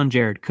St. Brown,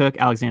 Jared Cook,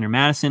 Alexander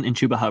Madison, and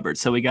Chuba Hubbard.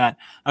 So we got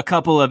a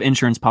couple of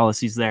insurance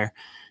policies there.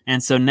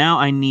 And so now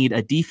I need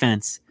a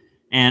defense.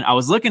 And I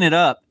was looking it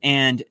up,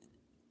 and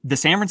the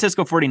San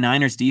Francisco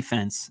 49ers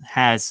defense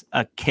has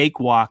a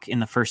cakewalk in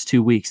the first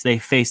 2 weeks. They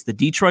face the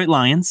Detroit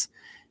Lions,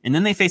 and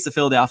then they face the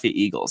Philadelphia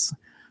Eagles.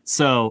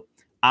 So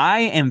I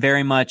am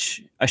very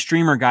much a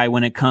streamer guy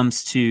when it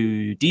comes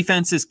to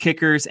defenses,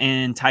 kickers,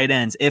 and tight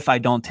ends. If I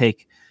don't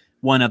take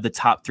one of the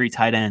top three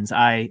tight ends,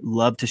 I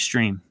love to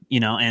stream,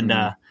 and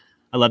I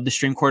love to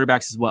stream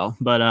quarterbacks as well.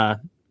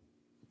 But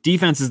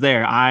defense is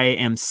there. I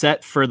am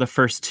set for the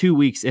first 2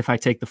 weeks if I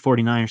take the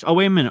 49ers. Oh,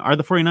 wait a minute. Are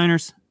the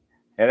 49ers?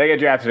 Yeah, they got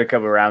drafted a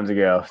couple of rounds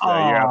ago, so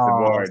you're off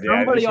the board.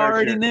 Somebody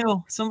already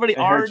knew. Somebody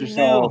already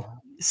knew.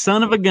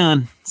 Son of a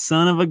gun.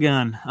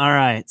 All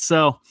right.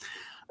 So,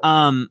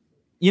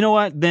 you know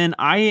what? Then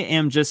I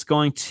am just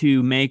going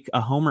to make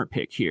a homer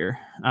pick here.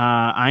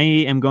 I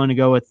am going to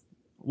go with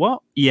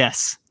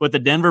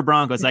the Denver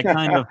Broncos. I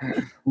kind of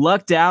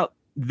lucked out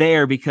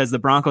there because the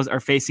Broncos are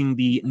facing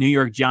the New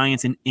York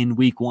Giants in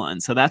week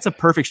 1. So that's a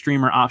perfect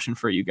streamer option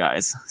for you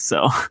guys.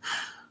 So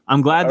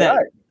I'm glad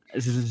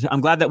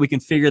that we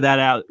can figure that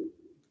out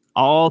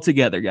all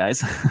together,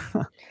 guys.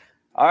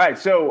 All right.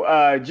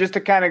 So just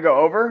to kind of go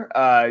over,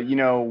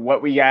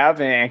 what we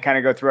have and kind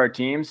of go through our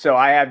team. So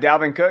I have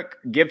Dalvin Cook,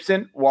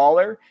 Gibson,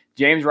 Waller,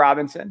 James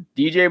Robinson,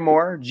 DJ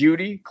Moore,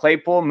 Judy,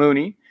 Claypool,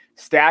 Mooney,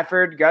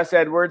 Stafford, Gus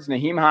Edwards,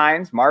 Naheem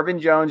Hines, Marvin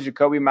Jones,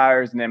 Jacoby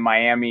Myers, and then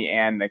Miami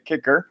and the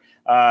kicker,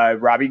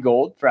 Robbie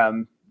Gould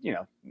from,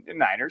 the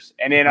Niners.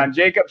 And then on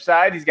Jacob's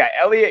side, he's got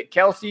Elliott,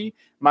 Kelsey,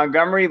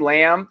 Montgomery,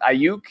 Lamb,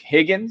 Ayuk,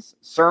 Higgins,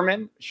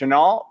 Sermon,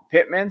 Shenault,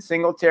 Pittman,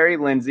 Singletary,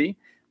 Lindsey,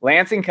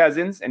 Lansing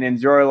Cousins, and then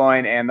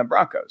Zoriloin and the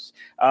Broncos.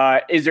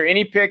 Is there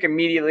any pick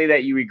immediately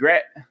that you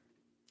regret?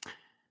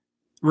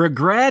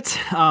 Regret?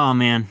 Oh,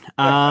 man.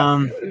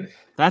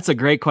 That's a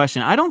great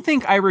question. I don't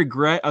think I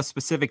regret a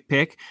specific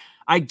pick.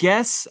 I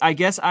guess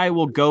I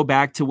will go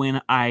back to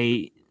when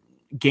I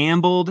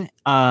gambled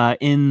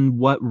in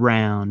what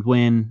round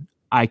when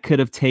I could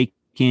have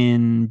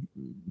taken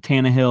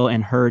Tannehill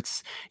and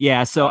Hurts.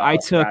 Yeah, so I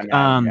took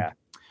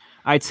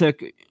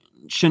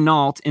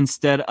Shenault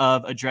instead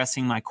of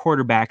addressing my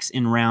quarterbacks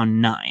in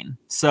round 9.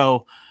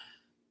 So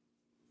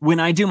when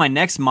I do my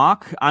next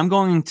mock, I'm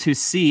going to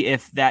see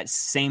if that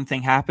same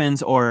thing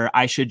happens, or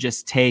I should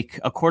just take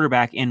a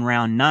quarterback in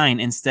round 9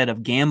 instead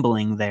of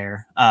gambling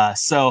there.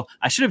 So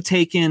I should have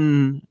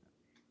taken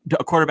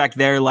a quarterback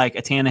there like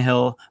a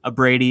Tannehill, a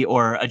Brady,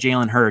 or a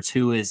Jalen Hurts,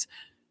 who is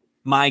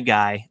my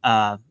guy.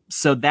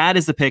 So that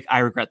is the pick I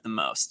regret the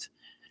most.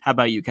 How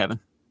about you, Kevin?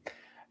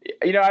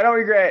 I don't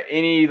regret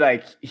any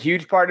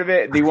huge part of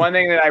it. The one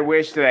thing that I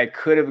wish that I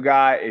could have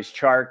got is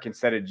Chark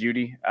instead of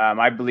Judy.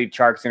 I believe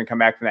Chark's going to come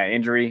back from that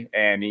injury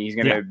and he's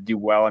going to do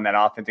well in that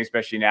offense,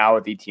 especially now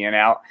with ETN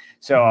out.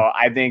 So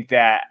I think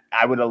that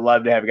I would have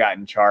loved to have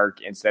gotten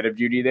Chark instead of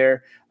Judy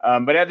there.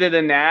 But other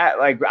than that,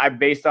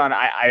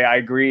 I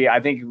agree. I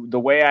think the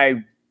way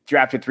I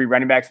drafted 3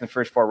 running backs in the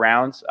first 4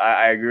 rounds,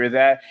 I agree with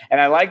that.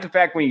 And I like the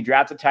fact when you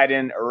draft a tight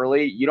end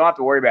early, you don't have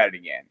to worry about it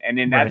again. And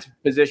then that's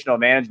positional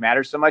advantage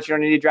matters so much. You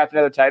don't need to draft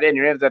another tight end.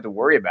 You don't have to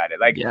worry about it.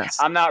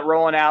 I'm not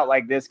rolling out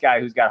like this guy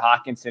who's got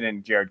Hawkinson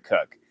and Jared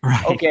Cook.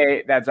 Right.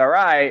 Okay, that's all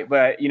right.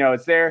 But,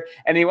 it's there.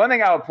 And the one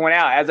thing I would point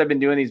out, as I've been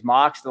doing these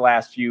mocks the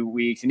last few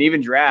weeks and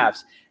even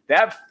drafts,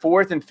 that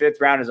 4th and 5th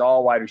round is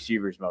all wide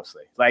receivers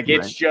mostly.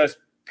 It's just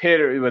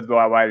pitted with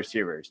wide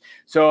receivers.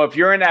 So if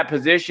you're in that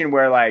position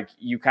where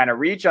you kind of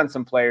reach on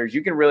some players,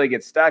 you can really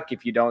get stuck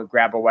if you don't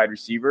grab a wide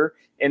receiver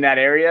in that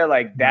area.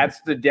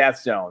 That's the death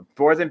zone.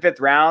 4th and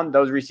 5th round,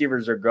 those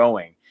receivers are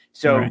going.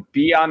 So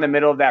be on the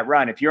middle of that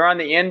run. If you're on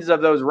the ends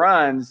of those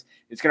runs,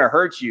 it's going to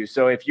hurt you.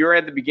 So if you're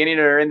at the beginning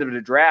or end of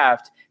the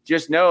draft,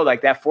 just know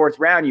that 4th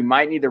round, you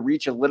might need to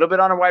reach a little bit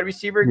on a wide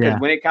receiver because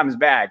when it comes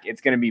back,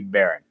 it's going to be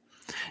barren.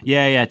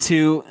 Yeah.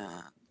 To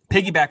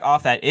piggyback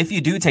off that, if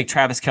you do take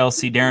Travis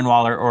Kelce, Darren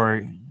Waller,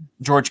 or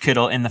George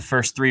Kittle in the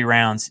first 3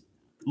 rounds,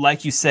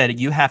 like you said,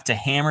 you have to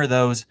hammer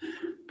those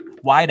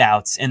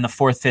wideouts in the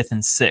 4th, 5th,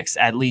 and 6th.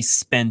 At least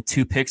spend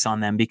 2 picks on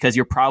them because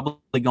you're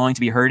probably going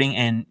to be hurting.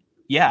 And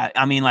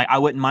I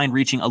wouldn't mind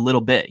reaching a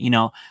little bit.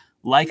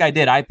 Like I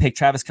did, I picked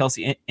Travis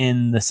Kelce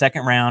in the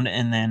 2nd round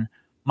and then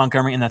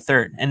Montgomery in the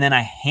 3rd. And then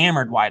I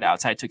hammered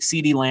wideouts. I took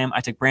CeeDee Lamb,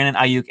 I took Brandon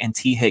Ayuk, and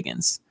T.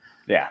 Higgins.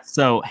 Yeah.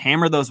 So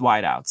hammer those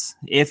wideouts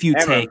if you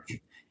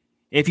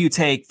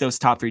take those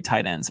top 3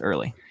 tight ends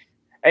early.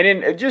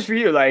 And then just for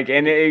you,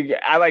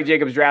 I like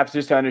Jacob's drafts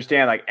just to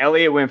understand,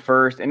 Elliott went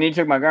first and then he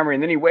took Montgomery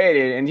and then he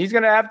waited and he's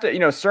going to have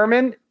to,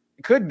 Sermon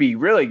could be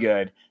really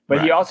good,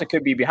 but he also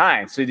could be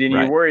behind. So then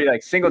you worry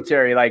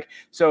Singletary,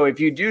 so if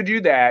you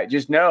do that,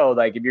 just know,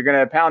 if you're going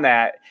to pound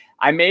that,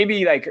 I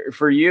maybe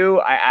for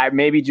you, I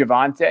maybe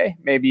Javonte,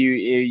 maybe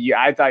you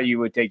I thought you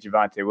would take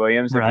Javonte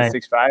Williams at the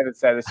 6'5"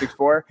 instead of the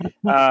 6'4".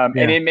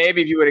 And then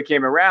maybe if you would have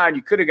came around,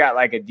 you could have got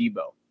a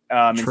Debo.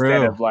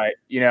 Instead of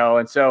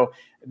and so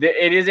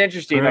it is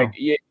interesting.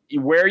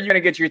 Where you're going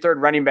to get your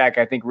 3rd running back,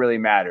 I think really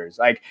matters.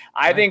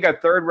 I think a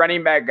 3rd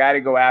running back guy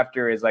to go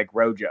after is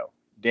Rojo,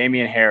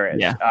 Damian Harris.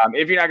 Yeah.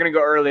 If you're not going to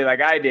go early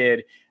like I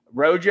did,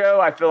 Rojo,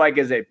 I feel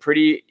is a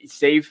pretty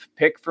safe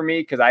pick for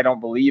me because I don't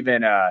believe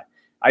in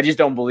I just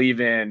don't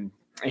believe in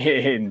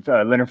Leonard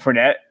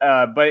Fournette.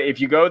 But if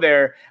you go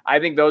there, I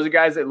think those are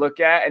guys that look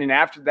at. And then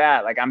after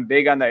that, I'm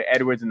big on the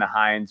Edwards and the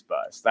Hines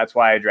bus. That's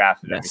why I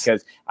drafted them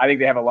because I think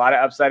they have a lot of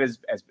upside as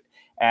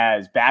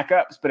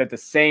backups. But at the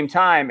same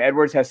time,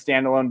 Edwards has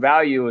standalone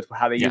value with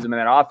how they use them in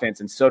that offense.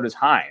 And so does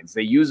Hines.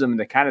 They use them in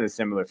the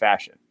similar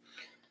fashion.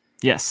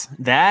 Yes,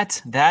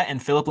 that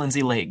and Philip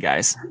Lindsay late,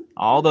 guys.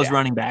 All those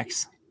running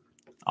backs.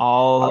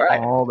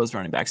 All those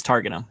running backs.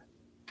 Target them.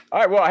 All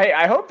right. Well, hey,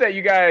 I hope that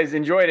you guys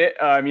enjoyed it.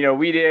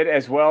 We did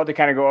as well to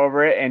kind of go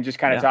over it and just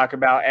kind of talk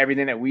about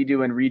everything that we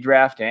do in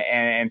redraft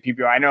and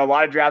PPR. I know a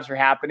lot of drafts are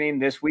happening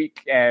this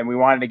week, and we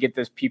wanted to get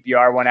this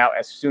PPR one out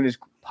as soon as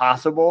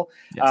possible.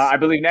 Yes. I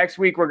believe next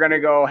week we're going to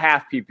go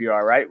half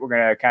PPR, right? We're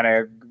going to kind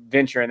of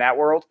venture in that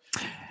world.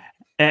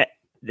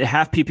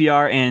 half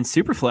PPR and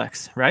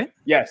Superflex, right?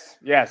 Yes.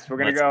 We're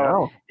gonna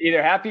go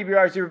either half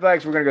PPR,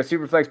 Superflex. We're gonna go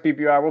Superflex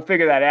PPR. We'll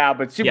figure that out.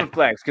 But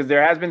Superflex, because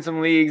there has been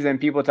some leagues and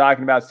people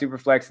talking about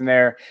Superflex in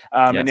there,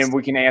 and then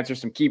we can answer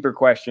some keeper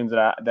questions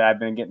that I've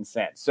been getting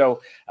sent.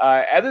 So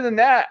other than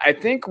that, I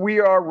think we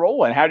are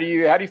rolling. How do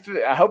you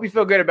feel? I hope you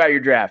feel good about your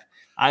draft.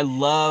 I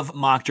love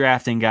mock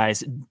drafting,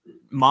 guys.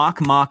 Mock.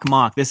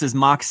 This is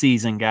mock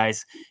season,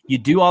 guys. You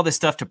do all this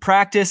stuff to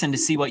practice and to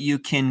see what you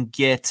can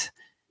get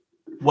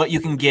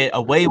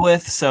away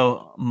with.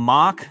 So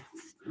mock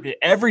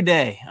every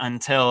day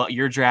until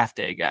your draft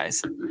day,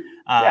 guys.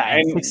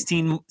 And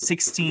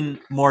 16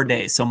 more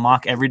days. So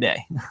mock every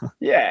day.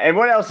 Yeah. And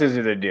what else is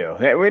there to do?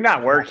 We're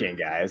not working,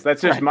 guys.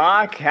 Let's just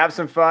mock, have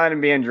some fun,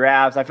 and be in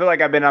drafts. I feel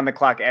like I've been on the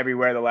clock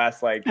everywhere the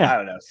last,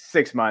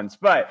 6 months.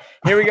 But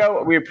here we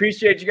go. We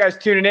appreciate you guys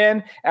tuning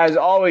in. As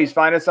always,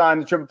 find us on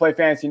the Triple Play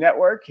Fantasy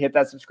Network. Hit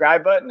that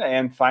subscribe button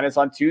and find us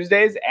on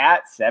Tuesdays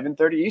at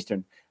 7:30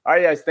 Eastern. All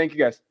right, guys. Thank you,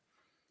 guys.